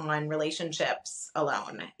work on relationships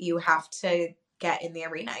alone. You have to get in the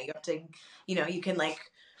arena. You have to, you can like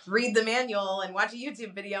read the manual and watch a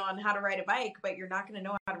YouTube video on how to ride a bike, but you're not going to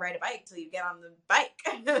know how to ride a bike till you get on the bike.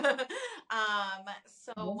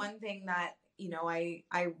 So one thing that,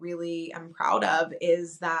 I really am proud of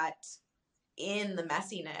is that in the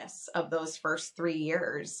messiness of those first 3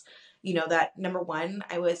 years, that number one,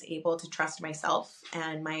 I was able to trust myself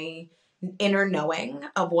and my inner knowing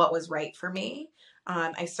of what was right for me.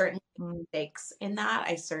 I certainly made mistakes in that.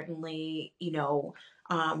 I certainly,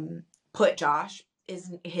 put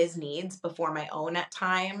his needs before my own at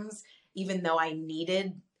times, even though I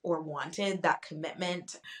needed or wanted that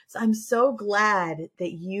commitment. So I'm so glad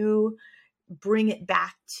that you bring it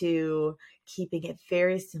back to keeping it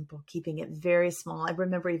very simple, keeping it very small. I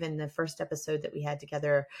remember even the first episode that we had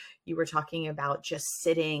together, you were talking about just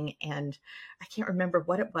sitting, and I can't remember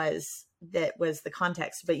what it was that was the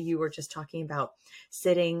context, but you were just talking about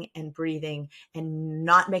sitting and breathing and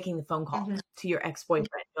not making the phone call to your ex-boyfriend.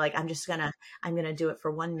 You're like, I'm going to do it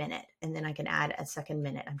for 1 minute, and then I can add a second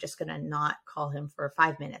minute. I'm just going to not call him for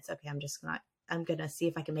 5 minutes. Okay. I'm going to see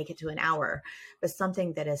if I can make it to an hour. But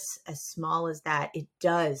something that is as small as that, it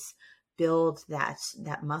does build that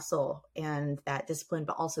muscle and that discipline,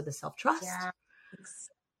 but also the self-trust. Yeah.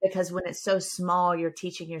 Because when it's so small, you're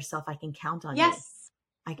teaching yourself, I can count on you.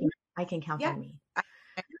 I can count on me.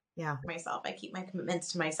 Myself. I keep my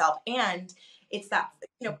commitments to myself. And it's that,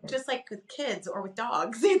 just like with kids or with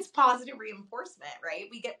dogs, it's positive reinforcement, right?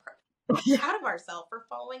 We get proud of ourselves for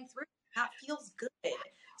following through. That feels good.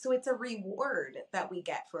 So it's a reward that we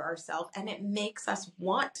get for ourselves, and it makes us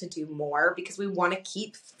want to do more because we want to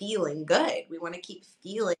keep feeling good. We want to keep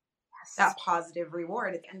feeling that positive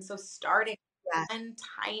reward. And so starting one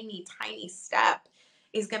tiny, tiny step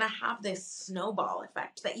is going to have this snowball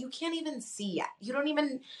effect that you can't even see yet.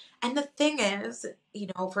 And the thing is,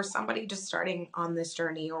 for somebody just starting on this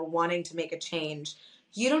journey or wanting to make a change,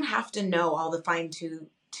 you don't have to know all the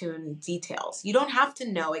fine-tuned details. You don't have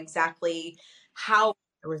to know exactly how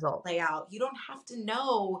the result play out. You don't have to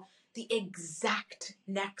know the exact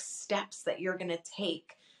next steps that you're going to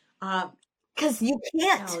take. Because you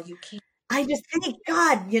can't. No, you can't. I just think,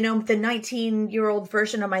 God, the 19-year-old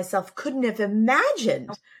version of myself couldn't have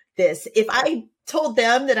imagined this. If I told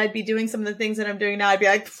them that I'd be doing some of the things that I'm doing now, I'd be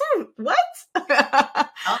like, what?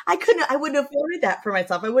 I wouldn't have wanted that for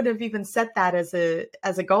myself. I wouldn't have even set that as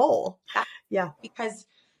a goal. Yeah. Because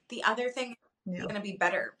the other thing is going to be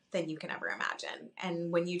better than you can ever imagine. And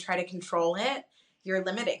when you try to control it, you're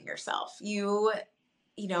limiting yourself. You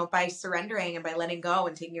by surrendering and by letting go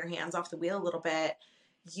and taking your hands off the wheel a little bit,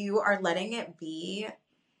 you are letting it be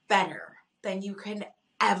better than you can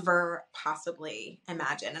ever possibly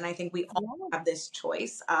imagine. And I think we all have this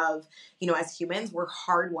choice of, as humans, we're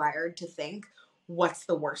hardwired to think, what's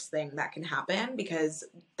the worst thing that can happen? Because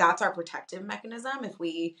that's our protective mechanism. If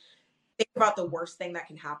we think about the worst thing that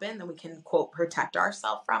can happen, then we can, quote, protect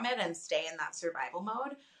ourselves from it and stay in that survival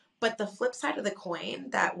mode. But the flip side of the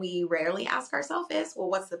coin that we rarely ask ourselves is,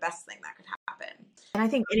 well, what's the best thing that could happen? And I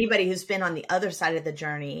think anybody who's been on the other side of the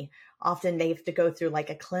journey, often they have to go through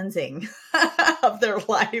like a cleansing of their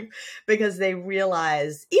life, because they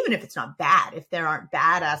realize, even if it's not bad, if there aren't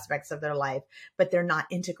bad aspects of their life, but they're not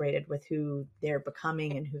integrated with who they're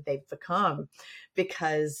becoming and who they've become,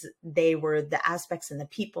 because they were the aspects and the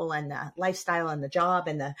people and the lifestyle and the job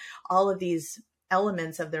and all of these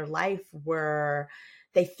elements of their life were,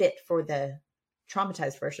 they fit for the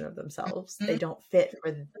traumatized version of themselves. They don't fit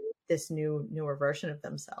for this newer version of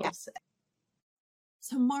themselves. Yeah.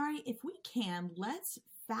 So Mari, if we can, let's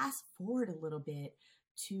fast forward a little bit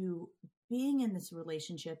to being in this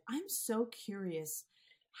relationship. I'm so curious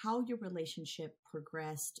how your relationship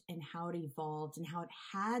progressed and how it evolved and how it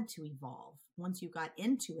had to evolve once you got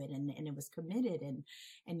into it and it was committed and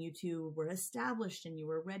you two were established and you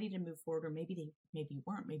were ready to move forward, or maybe you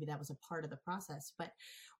weren't, maybe that was a part of the process. But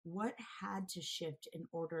what had to shift in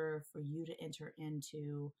order for you to enter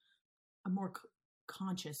into a more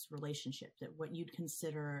conscious relationship, that what you'd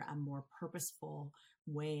consider a more purposeful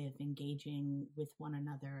way of engaging with one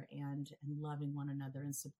another and loving one another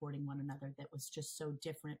and supporting one another, that was just so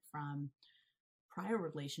different from prior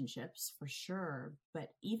relationships, for sure,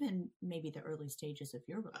 but even maybe the early stages of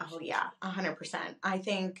your relationship. Oh yeah, 100%. I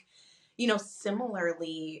think,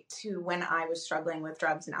 similarly to when I was struggling with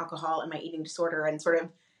drugs and alcohol and my eating disorder, and sort of,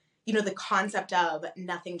 the concept of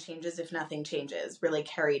nothing changes if nothing changes really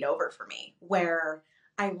carried over for me, where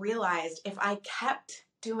I realized if I kept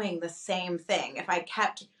doing the same thing, if I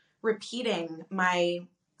kept repeating my,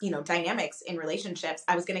 dynamics in relationships,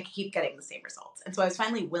 I was going to keep getting the same results. And so I was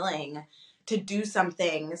finally willing to do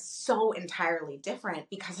something so entirely different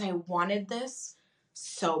because I wanted this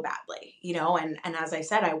so badly, and as I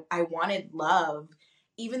said, I wanted love,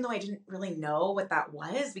 even though I didn't really know what that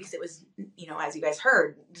was, because it was, as you guys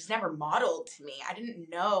heard, just never modeled to me. I didn't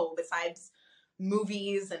know, besides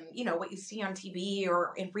movies and, what you see on TV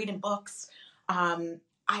or read in books.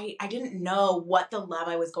 I didn't know what the love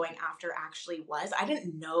I was going after actually was. I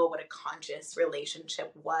didn't know what a conscious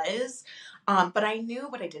relationship was. But I knew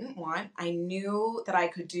what I didn't want. I knew that I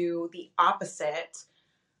could do the opposite,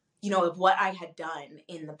 of what I had done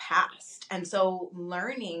in the past. And so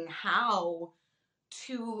learning how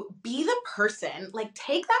to be the person, like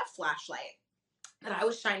take that flashlight that I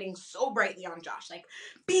was shining so brightly on Josh, like,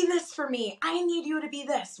 be this for me. I need you to be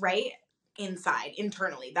this, right?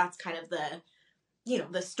 Internally, that's kind of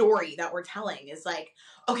the story that we're telling is like,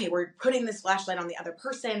 okay, we're putting this flashlight on the other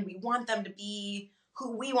person. We want them to be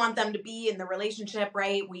who we want them to be in the relationship,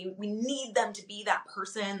 right? We need them to be that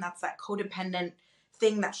person. That's that codependent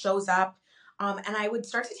thing that shows up. And I would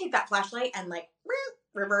start to take that flashlight and like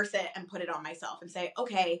reverse it and put it on myself and say,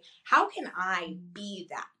 okay, how can I be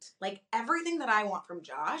that? Like everything that I want from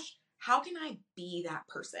Josh, how can I be that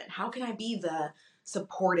person? How can I be the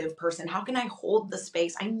supportive person? How can I hold the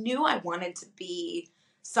space? I knew I wanted to be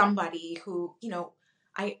somebody who,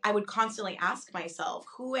 I would constantly ask myself,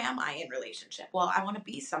 who am I in relationship? Well, I want to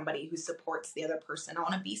be somebody who supports the other person. I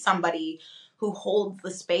want to be somebody who holds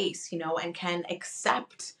the space, and can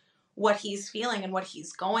accept what he's feeling and what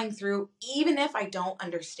he's going through, even if I don't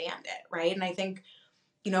understand it, right? And I think,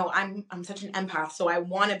 I'm such an empath, so I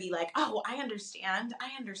want to be like, oh, I understand.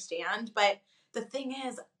 But the thing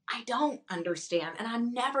is, I don't understand, and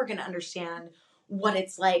I'm never going to understand what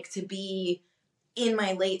it's like to be in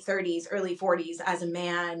my late 30s, early 40s as a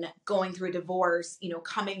man going through a divorce,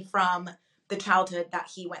 coming from the childhood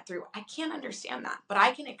that he went through. I can't understand that, but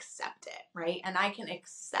I can accept it, right? And I can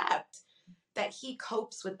accept that he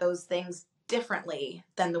copes with those things differently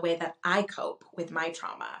than the way that I cope with my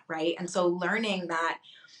trauma, right? And so learning that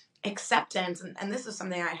acceptance, and this is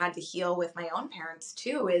something I had to heal with my own parents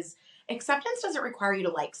too, is acceptance doesn't require you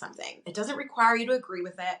to like something. It doesn't require you to agree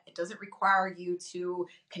with it. It doesn't require you to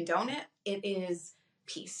condone it. It is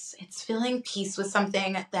peace. It's feeling peace with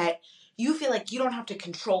something that you feel like you don't have to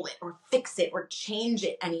control it or fix it or change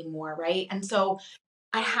it anymore, right? And so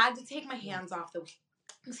I had to take my hands off the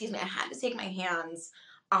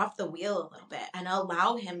wheel a little bit and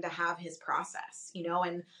allow him to have his process,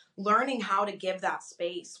 and learning how to give that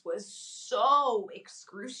space was so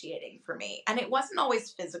excruciating for me. And it wasn't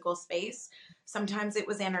always physical space. Sometimes it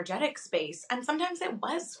was energetic space, and sometimes it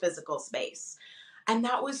was physical space. And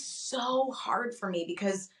that was so hard for me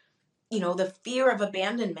because, the fear of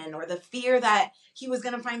abandonment, or the fear that he was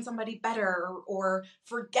going to find somebody better or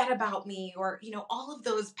forget about me, or, all of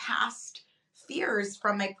those past fears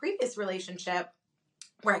from my previous relationship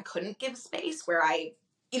where I couldn't give space, where I,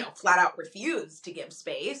 flat out refused to give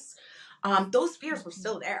space. Those fears were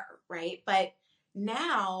still there, right? But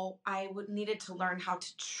now I needed to learn how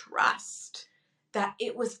to trust that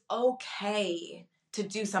it was okay to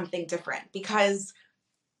do something different, because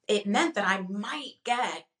it meant that I might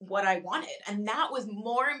get what I wanted. And that was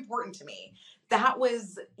more important to me. That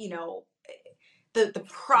was, the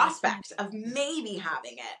prospect of maybe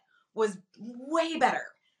having it was way better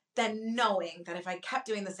than knowing that if I kept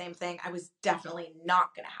doing the same thing, I was definitely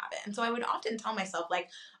not going to have it. And so I would often tell myself, like,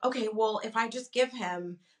 okay, well, if I just give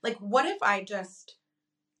him, like, what if I just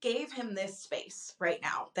gave him this space right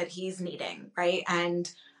now that he's needing, right?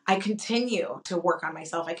 And I continue to work on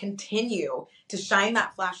myself. I continue to shine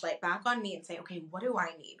that flashlight back on me and say, okay, what do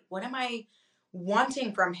I need? What am I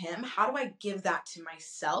wanting from him? How do I give that to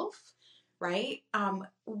myself, right?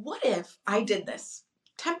 What if I did this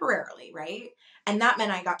temporarily, right? And that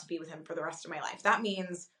meant I got to be with him for the rest of my life. That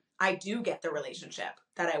means I do get the relationship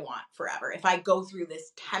that I want forever if I go through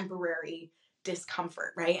this temporary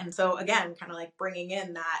discomfort, right? And so again, kind of like bringing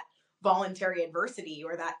in that voluntary adversity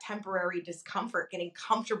or that temporary discomfort, getting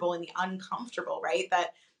comfortable in the uncomfortable, right?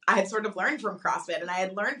 That I had sort of learned from CrossFit and I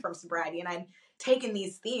had learned from sobriety, and I'd taken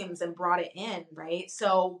these themes and brought it in, right?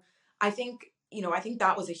 So I think, I think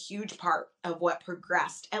that was a huge part of what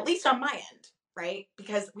progressed, at least on my end, right?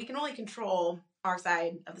 Because we can only control our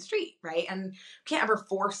side of the street, right? And we can't ever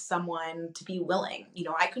force someone to be willing.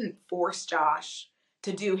 I couldn't force Josh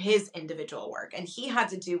to do his individual work, and he had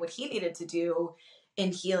to do what he needed to do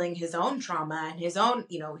in healing his own trauma and his own,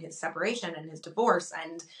 his separation and his divorce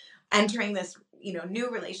and entering this, new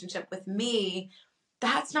relationship with me.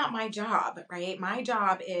 That's not my job, right? My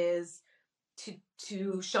job is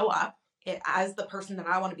to show up as the person that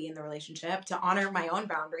I want to be in the relationship, to honor my own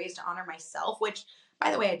boundaries, to honor myself, which,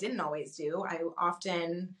 by the way, I didn't always do. I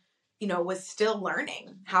often, was still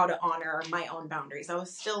learning how to honor my own boundaries. I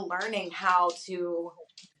was still learning how to,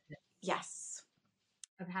 yes.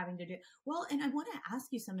 Of having to do well. And I want to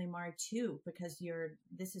ask you something, Mari, too, because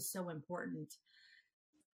this is so important,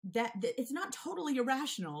 that it's not totally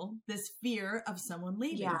irrational, this fear of someone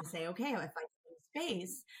leaving. To say, okay, if I give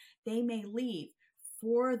space, they may leave.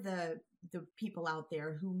 For the people out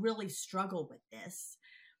there who really struggle with this,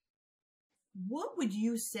 what would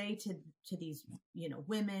you say to these,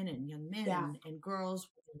 women and young men and girls?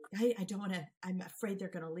 I don't want to, I'm afraid they're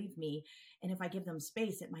going to leave me. And if I give them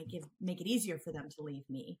space, it might make it easier for them to leave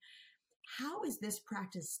me. How is this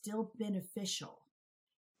practice still beneficial?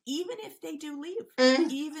 Even if they do leave,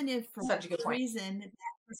 even if for some reason that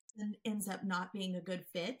person ends up not being a good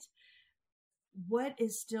fit, what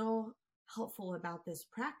is still helpful about this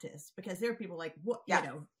practice? Because there are people like, what,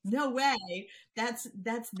 no way. That's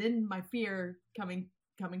then my fear coming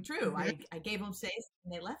true. I gave them space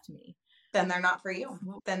and they left me. Then they're not for you.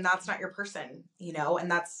 Then that's not your person,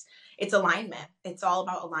 and it's alignment. It's all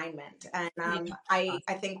about alignment. And I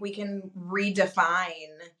think we can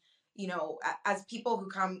redefine, as people who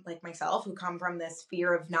come, like myself, who come from this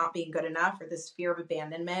fear of not being good enough, or this fear of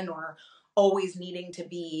abandonment, or always needing to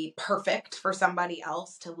be perfect for somebody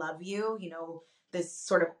else to love you, this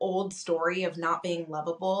sort of old story of not being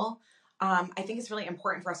lovable. I think it's really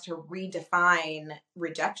important for us to redefine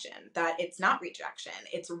rejection, that it's not rejection,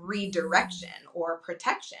 it's redirection or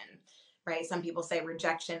protection, right? Some people say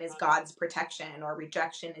rejection is God's protection, or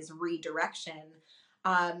rejection is redirection.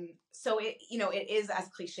 So it is as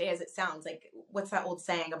cliche as it sounds. Like, what's that old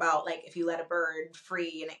saying about, like, if you let a bird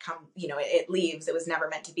free and it leaves, it was never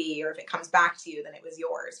meant to be, or if it comes back to you, then it was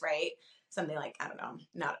yours, right? Something like, I don't know, I'm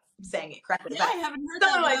not saying it correctly, but I haven't heard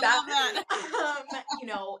something like that.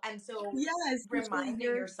 And so yes, reminding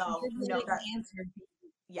yourself, that answer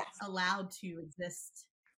allowed to exist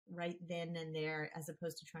right then and there, as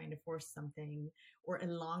opposed to trying to force something or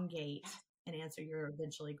elongate an answer you're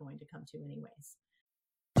eventually going to come to anyways.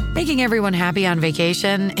 Making everyone happy on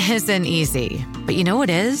vacation isn't easy, but you know what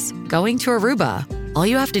is? Going to Aruba. All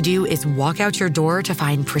you have to do is walk out your door to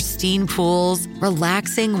find pristine pools,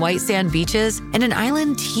 relaxing white sand beaches, and an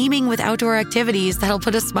island teeming with outdoor activities that'll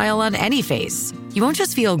put a smile on any face. You won't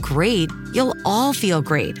just feel great, you'll all feel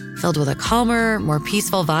great, filled with a calmer, more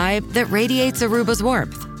peaceful vibe that radiates Aruba's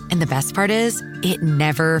warmth. And the best part is, it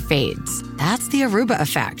never fades. That's the Aruba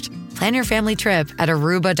effect. Plan your family trip at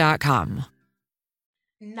Aruba.com.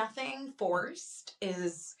 Nothing forced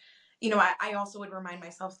is, I also would remind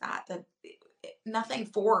myself that nothing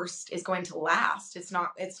forced is going to last. It's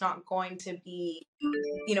not going to be,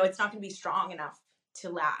 it's not going to be strong enough to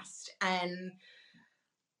last. And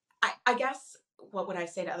I guess, what would I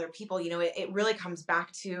say to other people? It really comes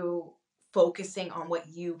back to focusing on what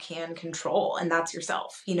you can control, and that's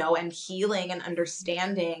yourself, and healing and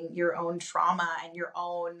understanding your own trauma and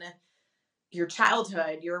your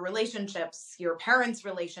childhood, your relationships, your parents'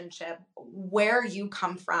 relationship, where you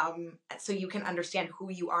come from, so you can understand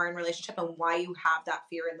who you are in relationship and why you have that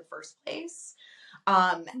fear in the first place.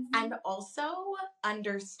 And also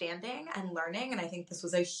understanding and learning. And I think this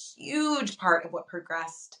was a huge part of what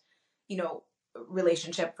progressed,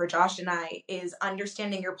 relationship for Josh and I, is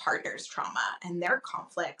understanding your partner's trauma and their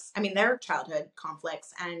conflicts. I mean, their childhood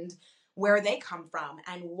conflicts, and where they come from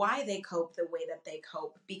and why they cope the way that they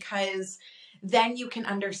cope, because then you can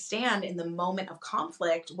understand in the moment of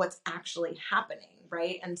conflict what's actually happening,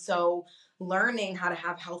 right? And so learning how to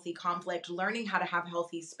have healthy conflict, learning how to have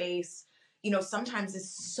healthy space, sometimes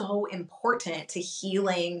is so important to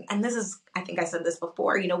healing. And this is, I think I said this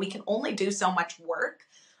before, we can only do so much work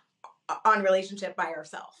on relationship by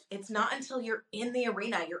ourselves. It's not until you're in the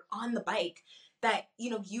arena, you're on the bike, that,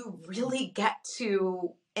 you really get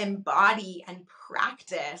to embody and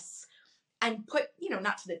practice and put,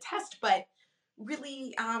 not to the test, but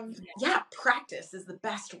really, practice is the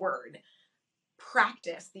best word.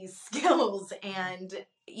 Practice these skills and,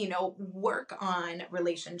 work on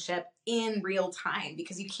relationship in real time,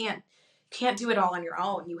 because you can't do it all on your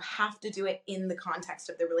own. You have to do it in the context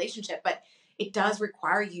of the relationship, but it does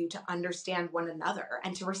require you to understand one another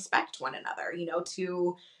and to respect one another,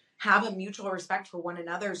 to have a mutual respect for one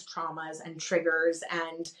another's traumas and triggers.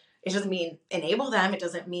 And it doesn't mean enable them. It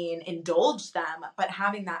doesn't mean indulge them, but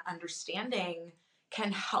having that understanding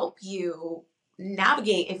can help you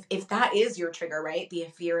navigate if that is your trigger, right? The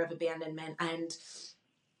fear of abandonment, and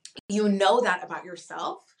that about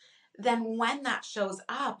yourself, then when that shows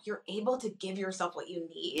up, you're able to give yourself what you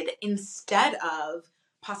need instead of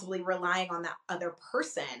possibly relying on that other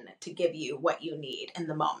person to give you what you need in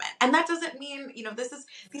the moment. And that doesn't mean,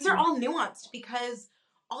 these are all nuanced, because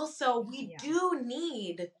also we do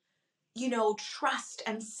need, trust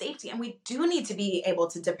and safety, and we do need to be able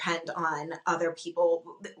to depend on other people.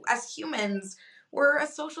 As humans, we're a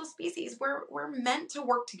social species. We're meant to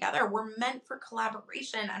work together. We're meant for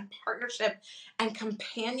collaboration and partnership and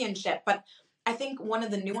companionship. But I think one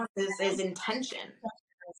of the nuances is intention.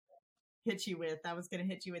 I was going to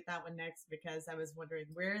hit you with that one next, because I was wondering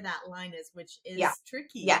where that line is, which is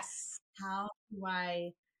tricky. Yes. How do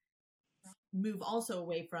I move also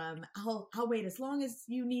away from, I'll wait as long as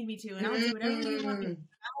you need me to, and I'll do whatever you want me to.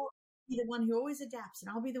 I'll be the one who always adapts,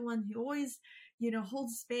 and I'll be the one who always,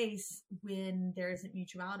 holds space when there isn't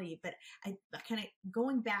mutuality. But I kind of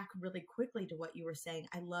going back really quickly to what you were saying,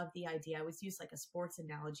 I love the idea. I always use like a sports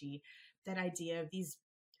analogy, that idea of these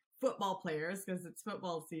football players, because it's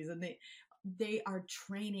football season. They are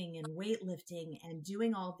training and weightlifting and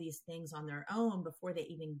doing all these things on their own before they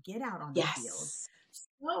even get out on the field,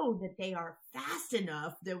 so that they are fast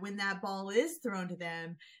enough that when that ball is thrown to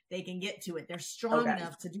them, they can get to it. They're strong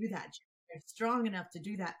enough to do that. They're strong enough to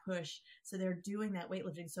do that push. So they're doing that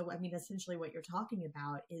weightlifting. So, essentially what you're talking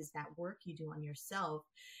about is that work you do on yourself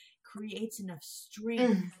creates enough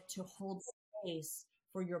strength to hold space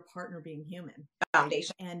for your partner being human.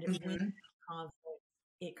 Foundation. And when conflict,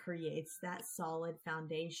 it creates that solid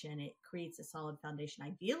foundation. It creates a solid foundation,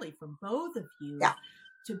 ideally, for both of you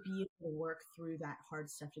to be able to work through that hard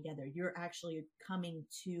stuff together. You're actually coming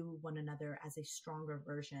to one another as a stronger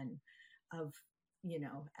version of,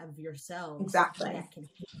 of yourselves. Exactly. That can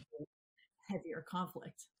handle heavier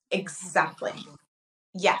conflict. Exactly.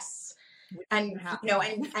 Yes. And,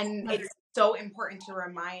 and it's so important to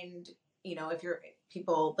remind, if you're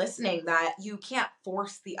people listening, that you can't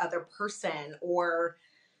force the other person, or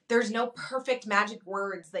there's no perfect magic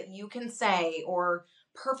words that you can say or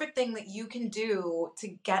perfect thing that you can do to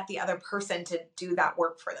get the other person to do that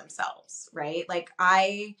work for themselves, right?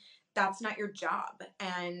 That's not your job.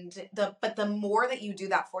 But the more that you do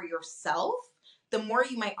that for yourself, the more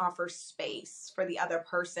you might offer space for the other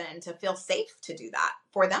person to feel safe to do that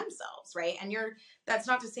for themselves, right? And that's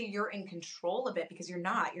not to say you're in control of it, because you're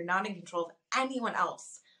not in control of anyone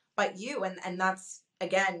else but you. And that's,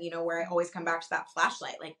 again, where I always come back to that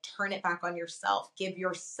flashlight, like turn it back on yourself, give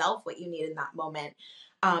yourself what you need in that moment.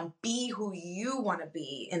 Be who you want to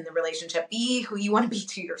be in the relationship, be who you want to be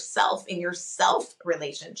to yourself in your self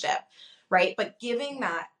relationship, right? But giving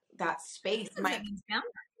that space might means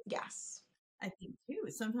boundaries. Yes. I think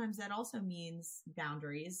too, sometimes that also means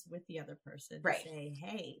boundaries with the other person. Right. Say,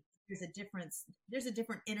 hey, there's a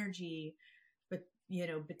different energy, but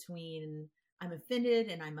between I'm offended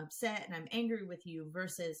and I'm upset and I'm angry with you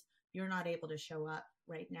versus you're not able to show up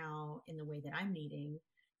right now in the way that I'm needing,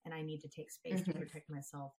 and I need to take space to protect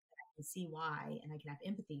myself. I can see why, and I can have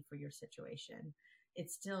empathy for your situation.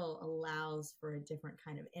 It still allows for a different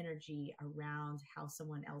kind of energy around how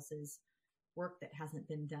someone else's work that hasn't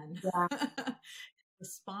been done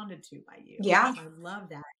responded to by you. Yeah. So I love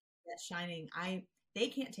that shining. They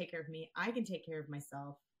can't take care of me. I can take care of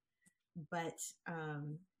myself. But,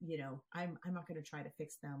 I'm not going to try to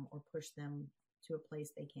fix them or push them to a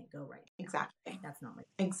place they can't go right now. Exactly. That's not my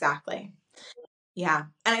Exactly. Yeah.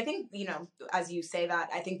 And I think, as you say that,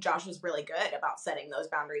 I think Josh was really good about setting those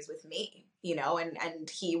boundaries with me, and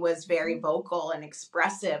he was very vocal and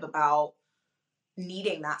expressive about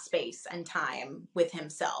needing that space and time with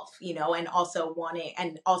himself, and also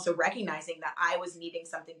recognizing that I was needing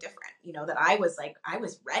something different, that I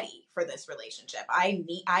was ready for this relationship.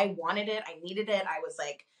 I wanted it. I needed it. I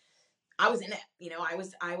was in it,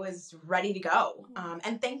 I was ready to go.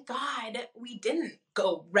 And thank God we didn't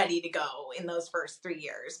go ready to go in those first 3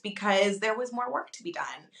 years, because there was more work to be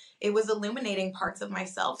done. It was illuminating parts of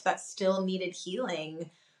myself that still needed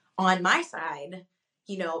healing on my side,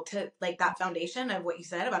 to like that foundation of what you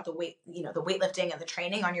said about the weight, the weightlifting and the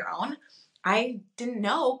training on your own. I didn't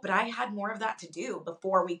know, but I had more of that to do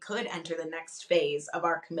before we could enter the next phase of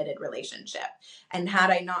our committed relationship. And had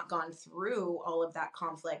I not gone through all of that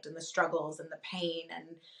conflict and the struggles and the pain and,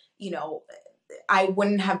 you know, I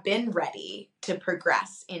wouldn't have been ready to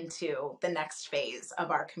progress into the next phase of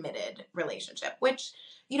our committed relationship, which,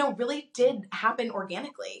 you know, really did happen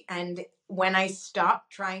organically. And when I stopped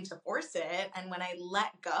trying to force it and when I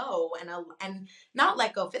let go and not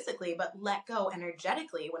let go physically, but let go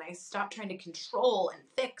energetically, when I stopped trying to control and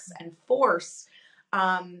fix and force,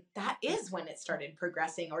 that is when it started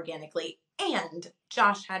progressing organically. And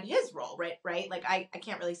Josh had his role, right? Like I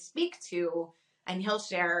can't really speak to, and he'll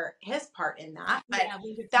share his part in that, but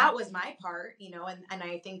that was my part, you know, and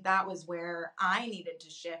I think that was where I needed to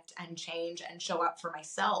shift and change and show up for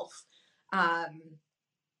myself.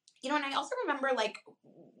 You know, and I also remember, like,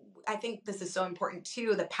 I think this is so important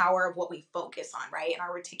too, the power of what we focus on, right? In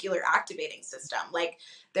our reticular activating system. Like,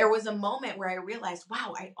 there was a moment where I realized,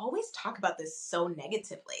 wow, I always talk about this so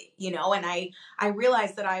negatively, you know, and I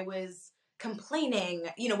realized that I was complaining,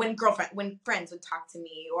 you know, when friends would talk to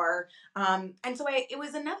me or, and so it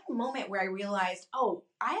was another moment where I realized, oh,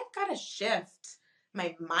 I have got to shift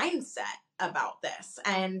my mindset about this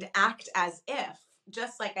and act as if,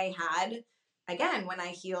 just like I had, again, when I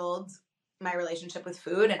healed my relationship with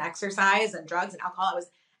food and exercise and drugs and alcohol, I was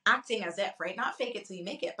acting as if, right? Not fake it till you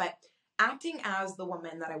make it, but acting as the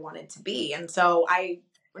woman that I wanted to be. And so I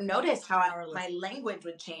noticed how my language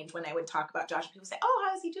would change when I would talk about Josh. People say, oh,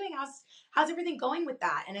 how's he doing? How's everything going with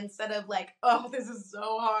that? And instead of like, oh, this is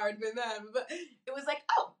so hard with them, it was like,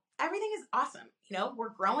 oh, everything is awesome. You know,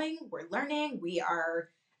 we're growing, we're learning,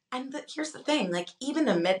 and here's the thing, like, even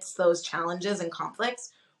amidst those challenges and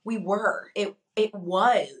conflicts, it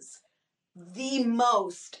was the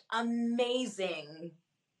most amazing,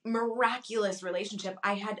 miraculous relationship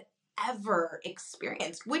I had ever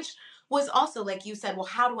experienced, which was also, like you said, well,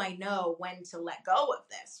 how do I know when to let go of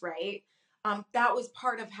this, right? That was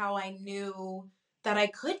part of how I knew that I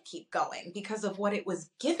could keep going because of what it was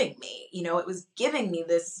giving me. You know, it was giving me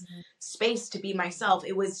this space to be myself.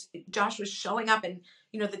 Josh was showing up, and,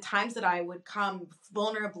 you know, the times that I would come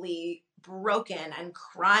vulnerably broken and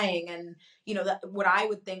crying and, you know, what I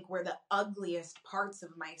would think were the ugliest parts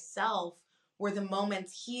of myself were the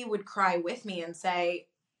moments he would cry with me and say,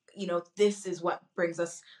 you know, this is what brings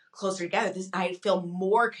us closer together. I feel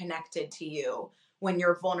more connected to you when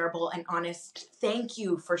you're vulnerable and honest. Thank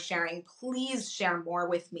you for sharing. Please share more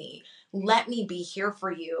with me. Let me be here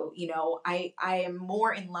for you. You know, I am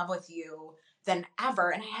more in love with you than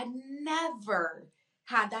ever. And I had never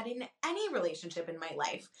had that in any relationship in my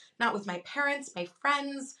life, not with my parents, my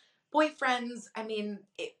friends, boyfriends. I mean,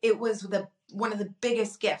 it was one of the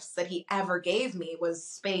biggest gifts that he ever gave me was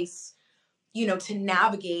space, you know, to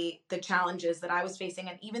navigate the challenges that I was facing.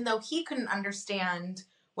 And even though he couldn't understand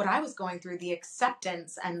what I was going through, the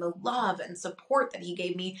acceptance and the love and support that he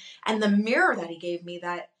gave me and the mirror that he gave me,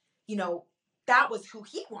 that, you know, that was who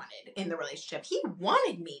he wanted in the relationship. He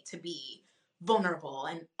wanted me to be vulnerable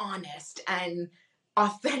and honest and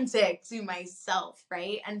authentic to myself,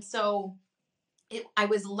 right? And so I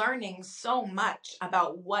was learning so much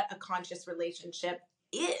about what a conscious relationship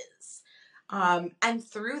is. And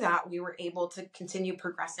through that, we were able to continue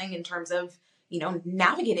progressing in terms of, you know,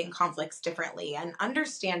 navigating conflicts differently and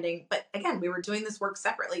understanding. But again, we were doing this work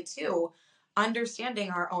separately too, understanding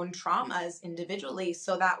our own traumas individually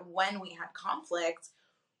so that when we had conflict,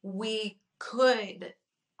 we could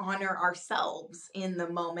honor ourselves in the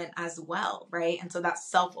moment as well, right? And so that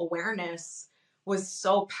self-awareness was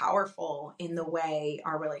so powerful in the way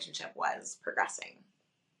our relationship was progressing.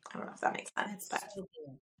 I don't know if that makes sense.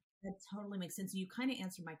 That totally makes sense. You kind of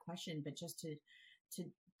answered my question, but just to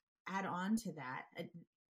add on to that,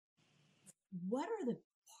 what are the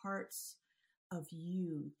parts of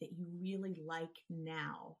you that you really like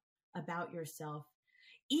now about yourself,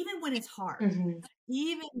 even when it's hard,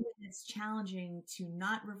 even when it's challenging to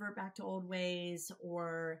not revert back to old ways,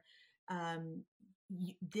 or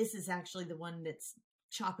this is actually the one that's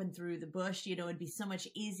chopping through the bush, you know, it'd be so much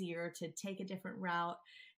easier to take a different route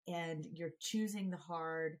and you're choosing the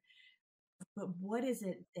hard. But what is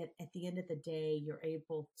it that at the end of the day, you're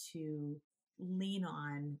able to lean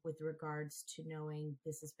on with regards to knowing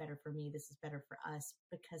this is better for me, this is better for us,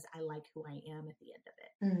 because I like who I am at the end of it?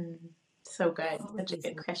 So good. Such a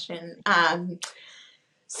good question.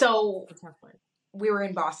 So we were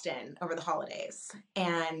in Boston over the holidays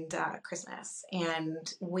and Christmas,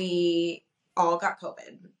 and we all got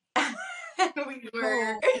COVID. And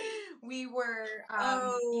we were, you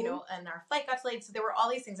Oh. know, and our flight got delayed. So there were all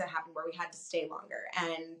these things that happened where we had to stay longer.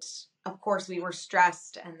 And of course we were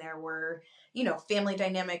stressed, and there were, you know, family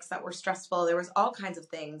dynamics that were stressful. There was all kinds of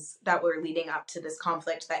things that were leading up to this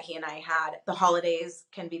conflict that he and I had. The holidays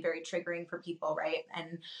can be very triggering for people, right?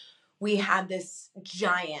 And we had this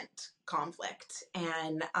giant conflict,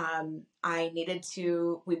 and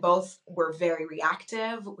we both were very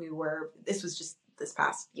reactive. This was just this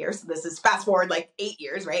past year. So this is fast forward like 8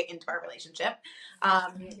 years, right, into our relationship.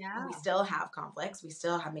 Yeah. We still have conflicts. We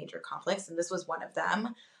still have major conflicts. And this was one of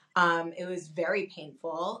them. It was very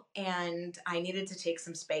painful, and I needed to take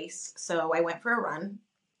some space. So I went for a run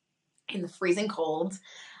in the freezing cold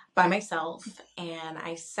by myself, and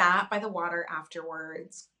I sat by the water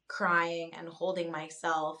afterwards, crying and holding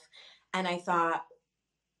myself. And I thought,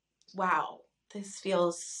 wow, this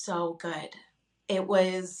feels so good. It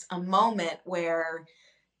was a moment where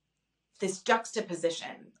this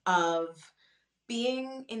juxtaposition of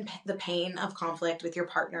being in the pain of conflict with your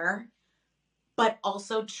partner, but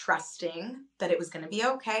also trusting that it was going to be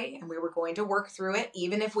okay and we were going to work through it,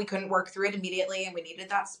 even if we couldn't work through it immediately and we needed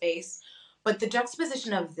that space. But the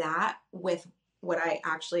juxtaposition of that with what I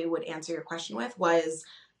actually would answer your question with was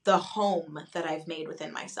the home that I've made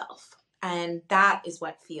within myself. And that is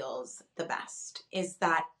what feels the best, is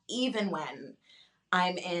that even when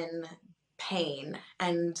I'm in pain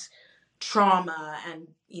and trauma and,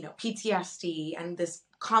 you know, PTSD and this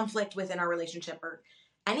conflict within our relationship, or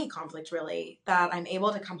any conflict really, that I'm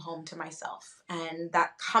able to come home to myself, and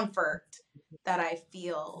that comfort that I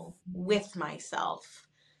feel with myself,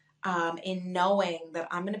 in knowing that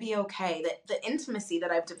I'm going to be okay, that the intimacy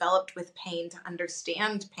that I've developed with pain, to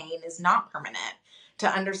understand pain is not permanent, to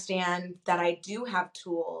understand that I do have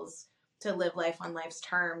tools to live life on life's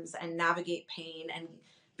terms and navigate pain and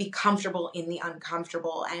be comfortable in the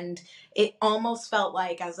uncomfortable. And it almost felt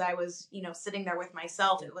like, as I was, you know, sitting there with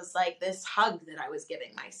myself, it was like this hug that I was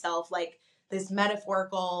giving myself, like this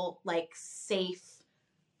metaphorical, like safe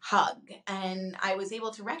hug. And I was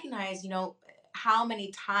able to recognize, you know, how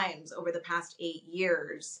many times over the past 8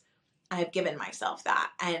 years I've given myself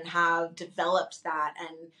that and have developed that.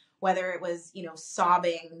 And whether it was, you know,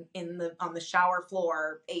 sobbing on the shower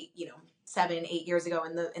floor 7, 8 years ago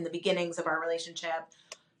in the beginnings of our relationship,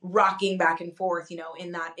 rocking back and forth, you know,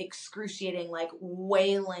 in that excruciating, like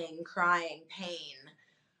wailing, crying pain,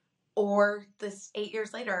 or this 8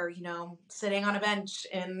 years later, you know, sitting on a bench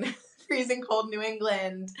in freezing cold New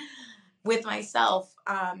England with myself,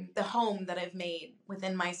 the home that I've made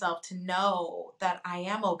within myself, to know that I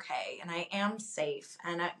am okay and I am safe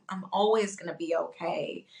and I'm always going to be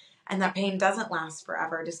okay. And that pain doesn't last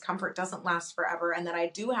forever. Discomfort doesn't last forever. And that I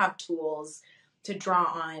do have tools to draw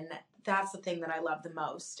on. That's the thing that I love the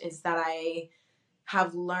most, is that I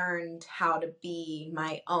have learned how to be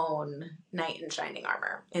my own knight in shining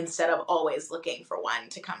armor instead of always looking for one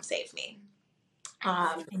to come save me.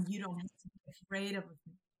 And you don't have to be afraid of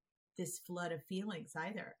this flood of feelings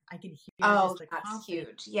either. I can hear oh, just the that's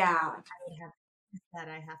confidence. huge. Yeah.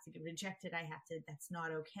 I have to get rejected. That's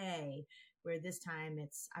not okay. Where this time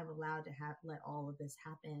I'm allowed to let all of this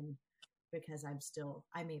happen, because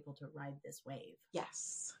I'm able to ride this wave.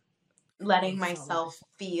 Yes. Letting myself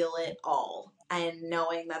feel it all, and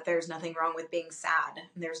knowing that there's nothing wrong with being sad,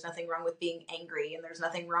 and there's nothing wrong with being angry, and there's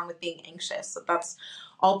nothing wrong with being anxious. That's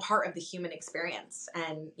all part of the human experience.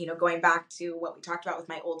 And, you know, going back to what we talked about with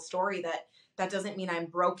my old story, that doesn't mean I'm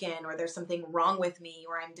broken or there's something wrong with me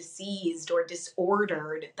or I'm diseased or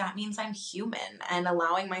disordered. That means I'm human, and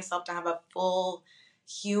allowing myself to have a full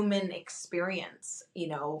human experience, you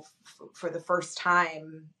know, for the first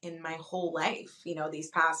time in my whole life. You know, these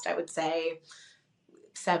past, I would say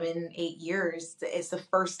 7, 8 years, it's the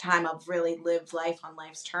first time I've really lived life on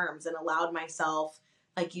life's terms and allowed myself,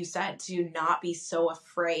 like you said, to not be so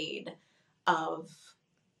afraid of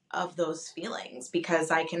those feelings,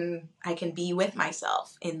 because I can be with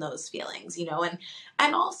myself in those feelings, you know,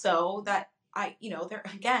 and also that you know, there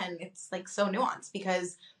again, it's like so nuanced,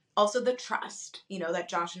 because also the trust, you know, that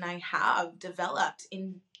Josh and I have developed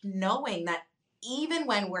in knowing that even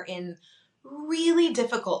when we're in really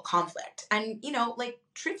difficult conflict, and, you know, like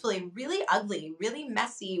truthfully, really ugly, really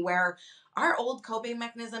messy, where our old coping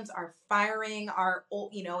mechanisms are firing, our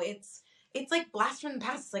old, you know, it's like blast from the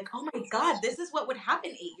past. It's like, oh my God, this is what would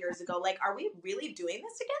happen 8 years ago. Like, are we really doing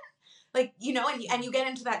this again? Like, you know, and you get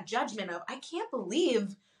into that judgment of, I can't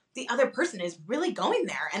believe the other person is really going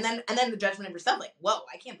there. And then the judgment of yourself, like, whoa,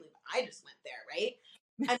 I can't believe I just went there. Right.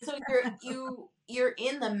 And so you're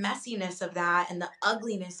in the messiness of that and the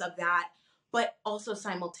ugliness of that, but also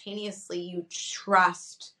simultaneously you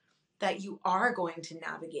trust that you are going to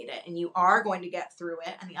navigate it and you are going to get through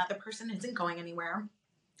it, and the other person isn't going anywhere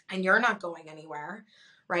and you're not going anywhere,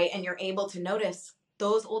 right? And you're able to notice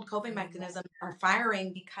those old coping mechanisms are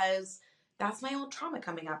firing because that's my old trauma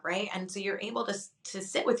coming up, right? And so you're able to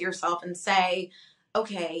sit with yourself and say,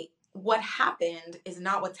 okay, what happened is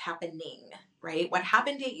not what's happening, right? What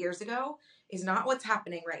happened 8 years ago is not what's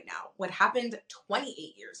happening right now. What happened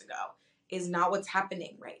 28 years ago is not what's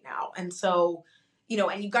happening right now. And so, you know,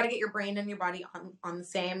 and you've got to get your brain and your body on the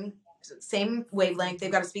same wavelength.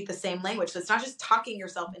 They've got to speak the same language. So it's not just talking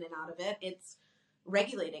yourself in and out of it. It's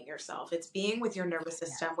regulating yourself. It's being with your nervous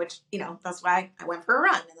system, which, you know, that's why I went for a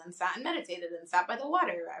run and then sat and meditated and sat by the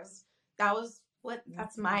water.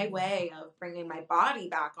 That's my way of bringing my body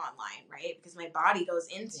back online, right? Because my body goes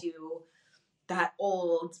into that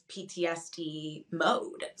old PTSD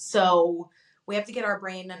mode. So we have to get our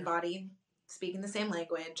brain and body speaking the same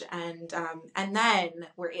language, and then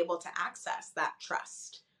we're able to access that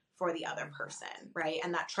trust for the other person, right?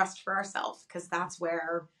 And that trust for ourselves, because that's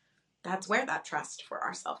where that trust for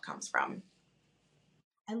ourselves comes from.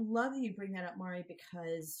 I love that you bring that up, Mari,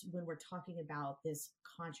 because when we're talking about this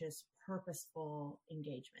conscious, purposeful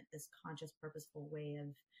engagement, this conscious, purposeful way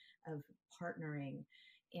of partnering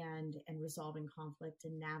and resolving conflict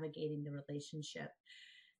and navigating the relationship,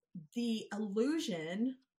 the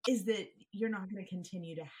illusion is that you're not going to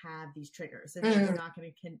continue to have these triggers, and you're not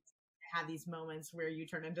going to have these moments where you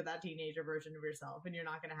turn into that teenager version of yourself, and you're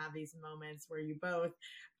not going to have these moments where you both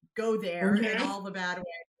go there in all the bad ways,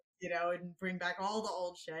 you know, and bring back all the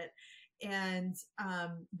old shit. And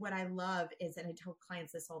what I love is, and I tell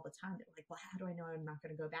clients this all the time, they're like, well, how do I know I'm not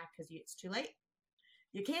going to go back? Because it's too late.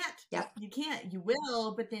 You can't. Yep. You can't. You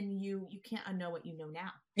will, but then you can't unknow what you know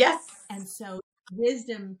now. Yes. And so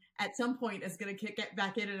wisdom at some point is going to kick it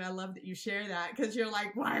back in. And I love that you share that, because you're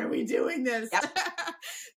like, why are we doing this? Yep.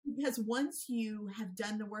 Because once you have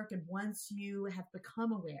done the work and once you have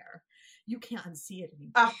become aware, you can't unsee it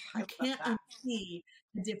anymore. Oh, you can't unsee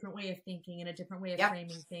a different way of thinking and a different way of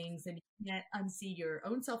framing things. And you can't unsee your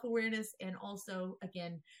own self-awareness. And also,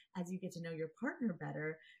 again, as you get to know your partner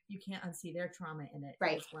better, you can't unsee their trauma in it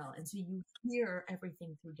as well. And so you hear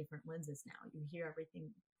everything through different lenses now. You hear everything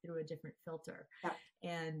through a different filter. Yep.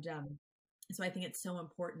 And so I think it's so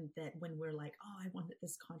important that when we're like, oh, I want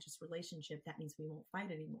this conscious relationship, that means we won't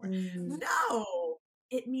fight anymore. No,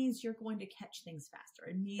 it means you're going to catch things faster.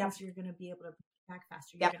 It means you're going to be able to back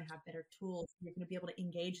faster. You're going to have better tools. You're going to be able to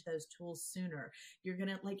engage those tools sooner. You're going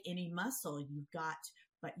to, like any muscle, you've got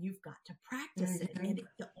to practice it. And the only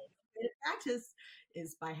way to practice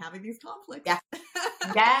is by having these conflicts. Yeah.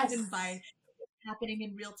 Yes. And by happening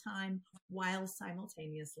in real time, while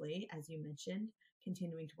simultaneously, as you mentioned,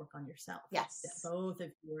 continuing to work on yourself. Yes. That both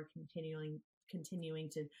of you are continuing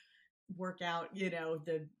to work out, you know,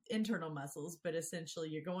 the internal muscles, but essentially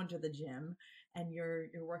you're going to the gym and you're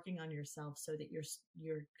working on yourself so that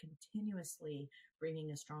you're continuously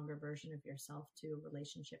bringing a stronger version of yourself to a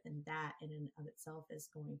relationship. And that in and of itself is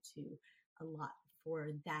going to a lot for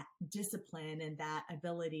that discipline and that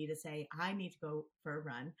ability to say, I need to go for a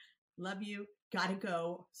run. Love you. Gotta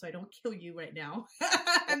go so I don't kill you right now.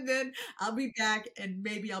 And then I'll be back and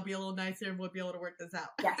maybe I'll be a little nicer and we'll be able to work this out.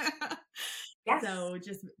 Yes. Yes. So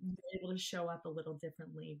just be able to show up a little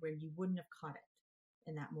differently where you wouldn't have caught it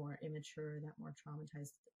in that more immature, that more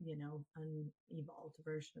traumatized, you know, unevolved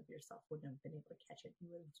version of yourself wouldn't have been able to catch it. You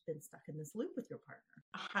would have been stuck in this loop with your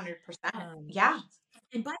partner. 100%. Yeah.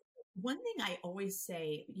 And one thing I always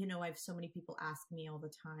say, you know, I have so many people ask me all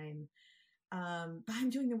the time, but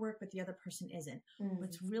I'm doing the work, but the other person isn't.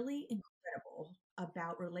 What's really incredible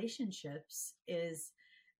about relationships is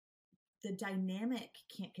the dynamic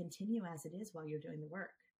can't continue as it is while you're doing the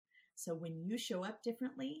work. So when you show up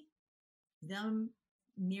differently, them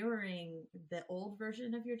mirroring the old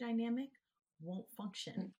version of your dynamic won't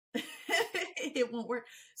function. It won't work.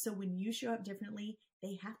 So when you show up differently,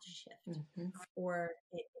 they have to shift, or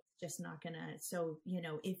it's just not gonna. So, you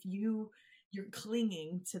know, if you're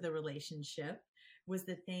clinging to the relationship was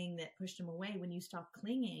the thing that pushed him away. When you stop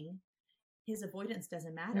clinging, his avoidance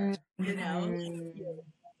doesn't matter. You know,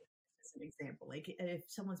 as an example, like if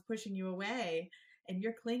someone's pushing you away and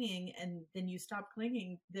you're clinging and then you stop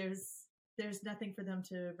clinging, there's nothing for them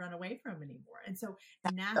to run away from anymore. And so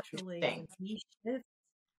naturally when we shift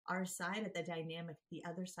our side of the dynamic, the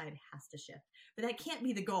other side has to shift. But that can't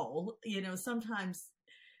be the goal. You know, sometimes,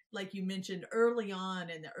 like you mentioned early on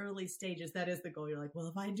in the early stages, that is the goal. You're like, well,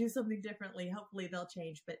 if I do something differently, hopefully they'll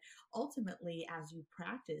change. But ultimately, as you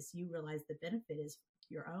practice, you realize the benefit is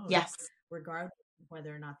your own. Yes. Regardless of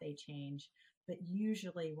whether or not they change. But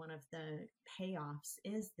usually one of the payoffs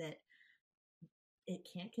is that it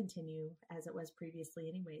can't continue as it was previously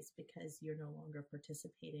anyways, because you're no longer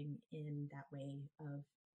participating in that way of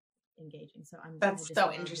engaging. So that's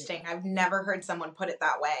so interesting. I've never heard someone put it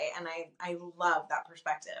that way. And I love that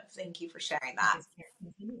perspective. Thank you for sharing that.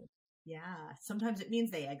 Yeah. Sometimes it means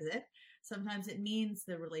they exit. Sometimes it means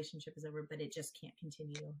the relationship is over, but it just can't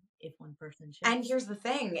continue if one person shifts. And here's the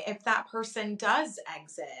thing. If that person does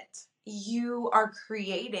exit, you are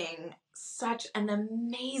creating such an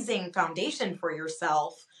amazing foundation for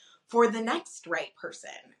yourself for the next right person,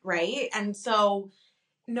 right? And so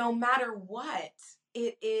no matter what,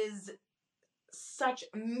 it is such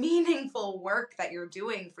meaningful work that you're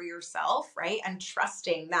doing for yourself, right? And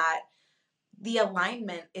trusting that the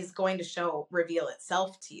alignment is going to reveal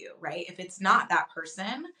itself to you, right? If it's not that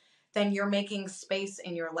person, then you're making space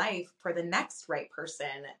in your life for the next right person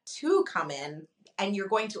to come in, and you're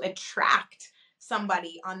going to attract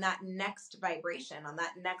somebody on that next vibration, on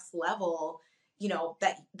that next level, you know,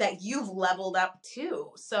 that you've leveled up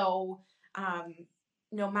to. So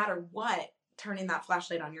no matter what, turning that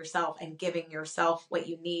flashlight on yourself and giving yourself what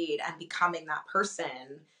you need and becoming that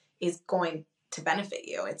person is going to benefit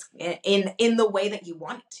you. It's in the way that you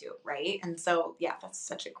want it to, right? And so, yeah, that's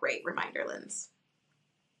such a great reminder, Linz.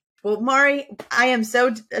 Well, Mari, I am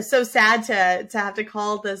so sad to have to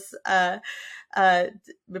call this,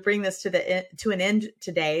 bring this to an end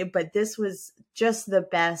today, but this was just the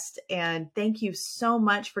best. And thank you so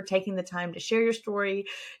much for taking the time to share your story,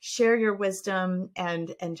 share your wisdom,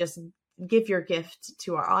 and just give your gift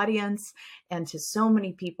to our audience and to so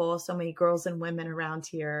many people, so many girls and women around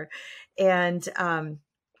here. And,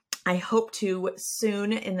 I hope to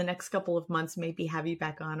soon in the next couple of months, maybe have you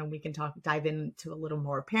back on and we can dive into a little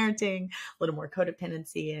more parenting, a little more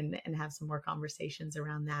codependency, and have some more conversations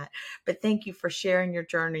around that. But thank you for sharing your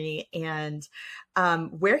journey. And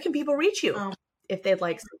where can people reach you if they'd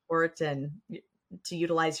like support and to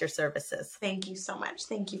utilize your services? Thank you so much.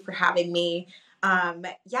 Thank you for having me.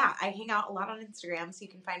 Yeah, I hang out a lot on Instagram, so you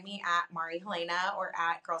can find me at Mari Helena or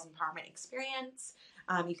at Girls Empowerment Experience.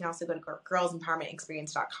 You can also go to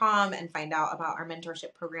girlsempowermentexperience.com and find out about our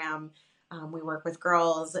mentorship program. We work with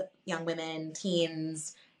girls, young women,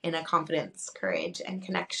 teens in a confidence, courage, and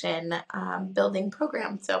connection building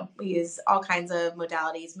program. So we use all kinds of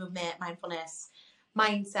modalities, movement, mindfulness,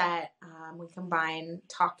 mindset. We combine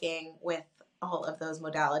talking with all of those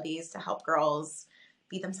modalities to help girls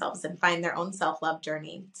be themselves and find their own self-love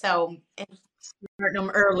journey. So start them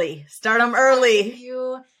early. If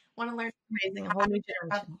you want to learn amazing, a whole new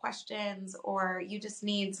generation, questions, or you just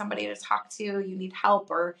need somebody to talk to, you need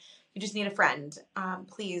help, or you just need a friend,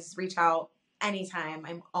 please reach out anytime.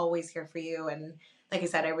 I'm always here for you. And like I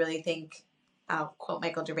said, I really think, I'll quote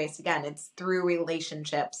Michael Gervais again, it's through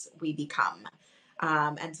relationships we become.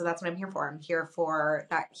 And so that's what I'm here for. I'm here for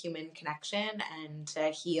that human connection and to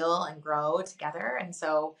heal and grow together. And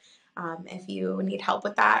so if you need help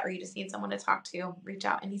with that, or you just need someone to talk to, reach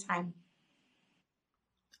out anytime.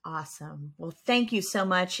 Awesome. Well, thank you so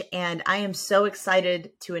much. And I am so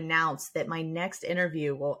excited to announce that my next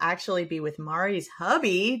interview will actually be with Mari's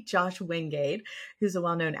hubby, Josh Wingate, who's a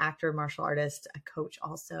well-known actor, martial artist, a coach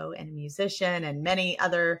also, and a musician, and many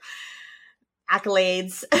other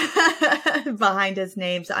accolades behind his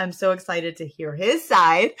name. So I'm so excited to hear his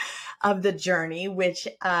side of the journey, which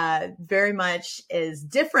very much is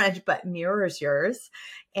different, but mirrors yours.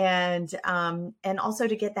 And also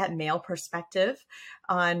to get that male perspective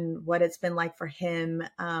on what it's been like for him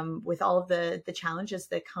with all of the challenges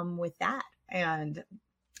that come with that and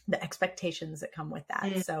the expectations that come with that.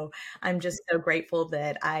 Mm. So I'm just so grateful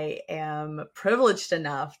that I am privileged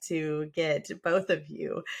enough to get both of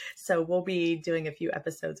you. So we'll be doing a few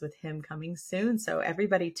episodes with him coming soon. So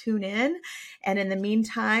everybody tune in. And in the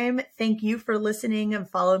meantime, thank you for listening and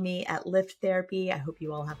follow me at Lift Therapy. I hope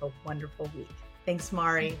you all have a wonderful week. Thanks,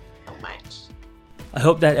 Mari. So much. I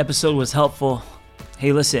hope that episode was helpful.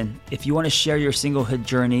 Hey, listen, if you want to share your singlehood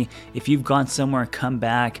journey, if you've gone somewhere and come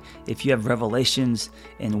back, if you have revelations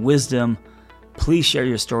and wisdom, please share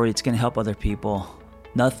your story. It's going to help other people.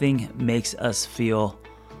 Nothing makes us feel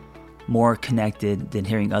more connected than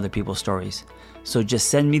hearing other people's stories. So just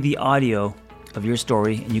send me the audio of your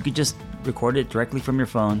story, and you could just record it directly from your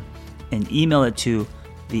phone and email it to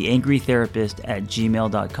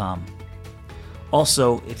theangrytherapist@gmail.com.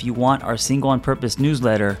 Also, if you want our Single on Purpose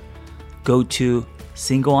newsletter, go to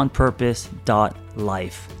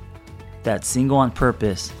singleonpurpose.life. That's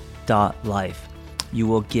singleonpurpose.life. You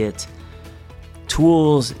will get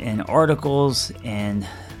tools and articles and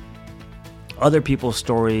other people's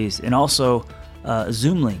stories, and also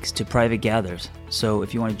Zoom links to private gathers. So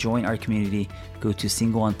if you want to join our community, go to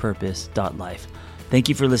singleonpurpose.life. Thank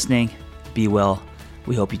you for listening. Be well.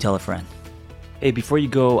 We hope you tell a friend. Hey, before you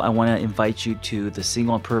go, I want to invite you to the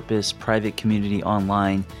Single on Purpose private community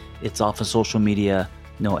online. It's off of social media,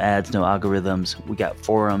 no ads, no algorithms. We got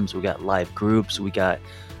forums, we got live groups, we got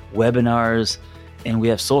webinars, and we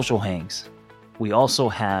have social hangs. We also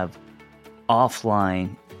have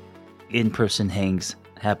offline in-person hangs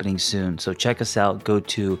happening soon. So check us out. Go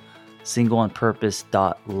to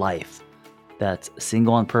singleonpurpose.life. That's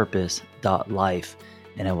singleonpurpose.life,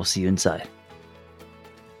 and I will see you inside.